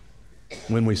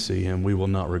 when we see him, we will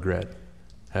not regret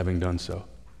having done so.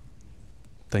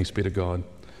 Thanks be to God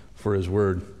for his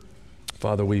word.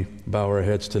 Father, we bow our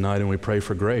heads tonight and we pray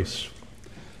for grace.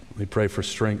 We pray for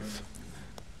strength,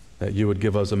 that you would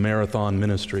give us a marathon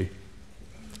ministry,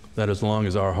 that as long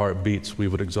as our heart beats, we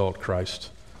would exalt Christ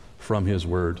from his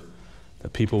word,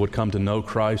 that people would come to know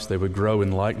Christ, they would grow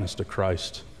in likeness to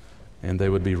Christ, and they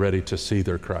would be ready to see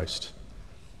their Christ.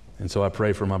 And so I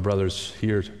pray for my brothers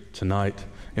here tonight,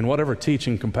 in whatever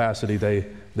teaching capacity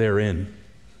they're in,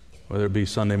 whether it be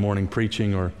Sunday morning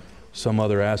preaching or some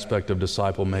other aspect of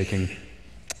disciple making.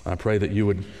 I pray that you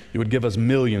would give us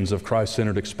millions of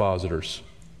Christ-centered expositors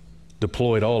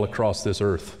deployed all across this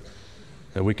earth,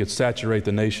 that we could saturate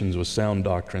the nations with sound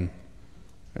doctrine,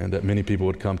 and that many people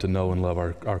would come to know and love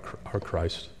our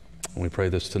Christ. And we pray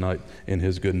this tonight in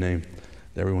his good name.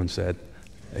 Everyone said,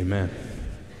 amen.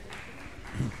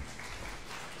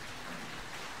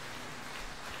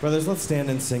 Brothers, let's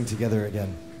stand and sing together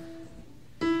again.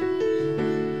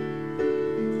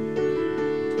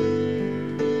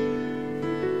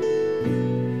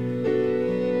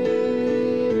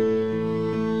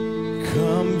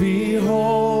 Come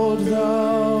behold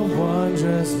the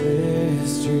wondrous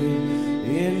mystery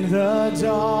in the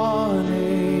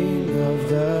dawning of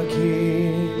the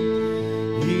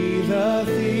King. He, the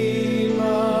theme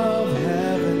of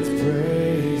heaven's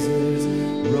praises,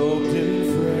 robed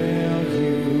in frail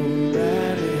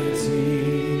humanity.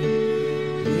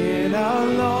 In our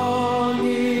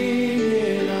longing,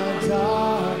 in our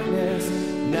darkness,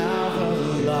 now the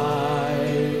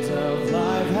light of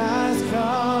life has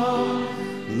come.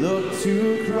 Look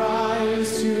to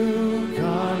Christ who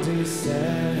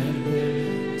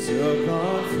condescended, took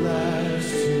on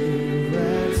flesh to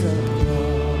ransom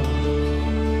love.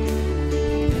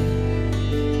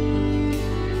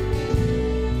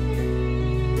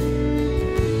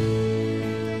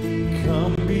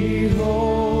 Come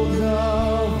behold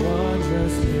the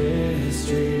wondrous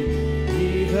mystery,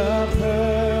 He the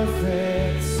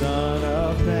perfect Son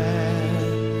of Man.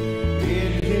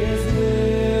 In His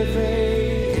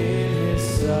living, in His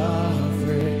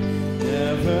suffering,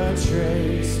 never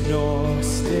trace nor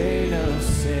stain of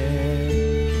sin.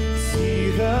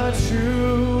 See the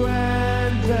true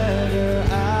and better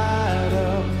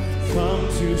Adam come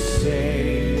to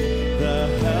save the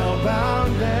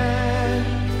hell-bound man.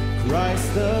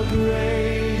 Christ the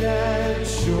great and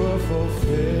sure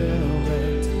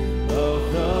fulfillment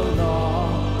of the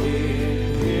law,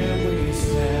 in Him we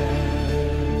stand.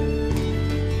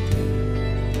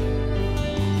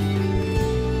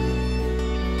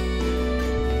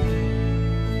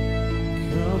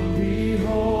 Come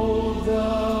behold the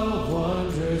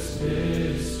wondrous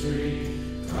mystery,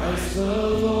 Christ the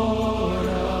Lord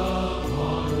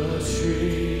upon the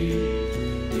tree.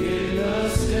 In the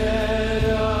stead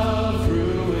of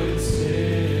ruined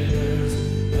sinners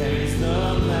hangs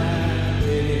the Lamb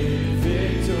in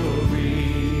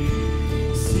victory.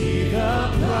 See the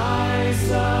price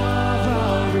of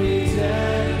our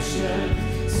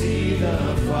redemption, see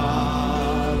the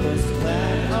Father's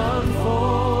plan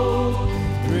unfold,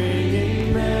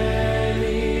 bringing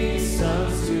many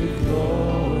sons to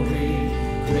glory,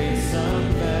 grace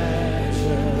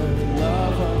unmeasured,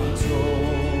 love untold.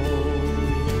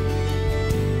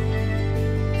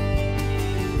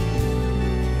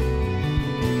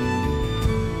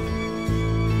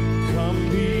 Come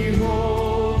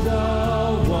behold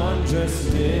the wondrous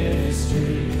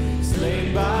mystery,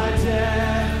 slain by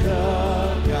death,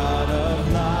 the God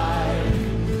of life.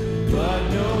 But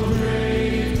no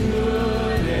grave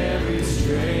could ever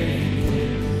restrain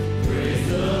Him. Praise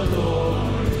the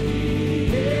Lord, He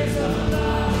is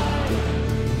alive.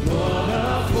 What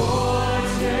a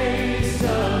foretaste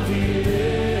of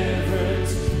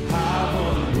deliverance,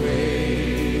 how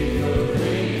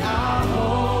unwavering our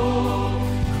hope.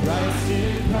 Christ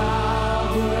in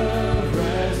power,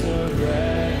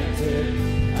 resurrected,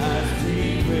 as we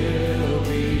will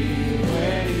be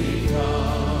when He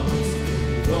comes.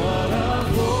 What a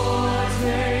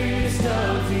foretaste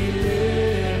of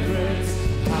deliverance,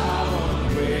 how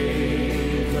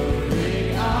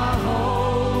unwavering our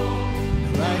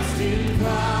hope. Christ in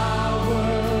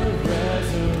power,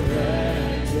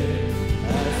 resurrected,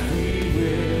 as we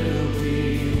will be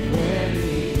when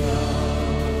He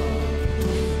comes.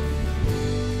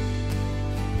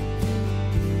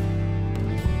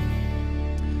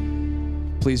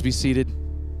 Please be seated.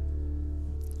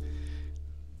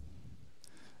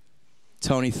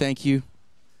 Tony, thank you.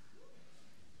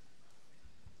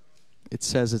 It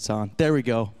says it's on. There we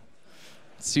go.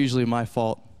 It's usually my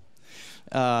fault.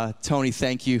 Tony,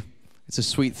 thank you. It's a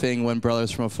sweet thing when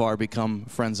brothers from afar become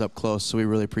friends up close, so we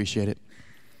really appreciate it.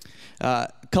 A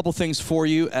couple things for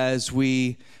you as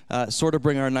we sort of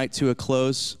bring our night to a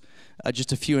close.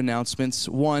 Just a few announcements.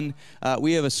 One,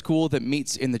 we have a school that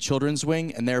meets in the children's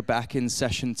wing, and they're back in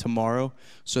session tomorrow.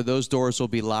 So those doors will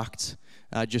be locked,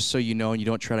 just so you know, and you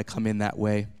don't try to come in that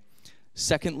way.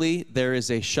 Secondly, there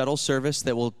is a shuttle service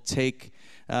that will take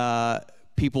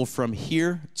people from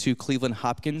here to Cleveland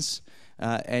Hopkins,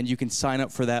 and you can sign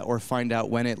up for that or find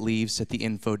out when it leaves at the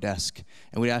info desk.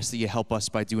 And we'd ask that you help us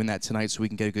by doing that tonight so we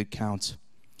can get a good count.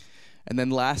 And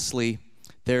then lastly,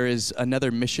 there is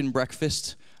another mission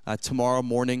breakfast tomorrow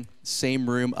morning, same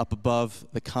room up above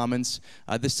the Commons,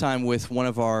 this time with one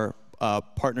of our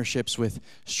partnerships with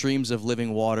Streams of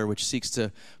Living Water, which seeks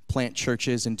to plant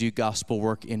churches and do gospel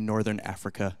work in northern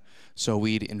Africa. So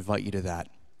we'd invite you to that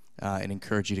and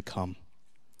encourage you to come.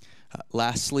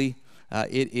 Lastly,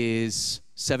 it is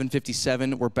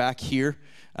 7:57. We're back here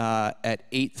at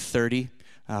 8:30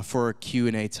 for a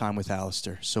Q&A time with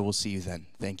Alistair. So we'll see you then.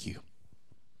 Thank you.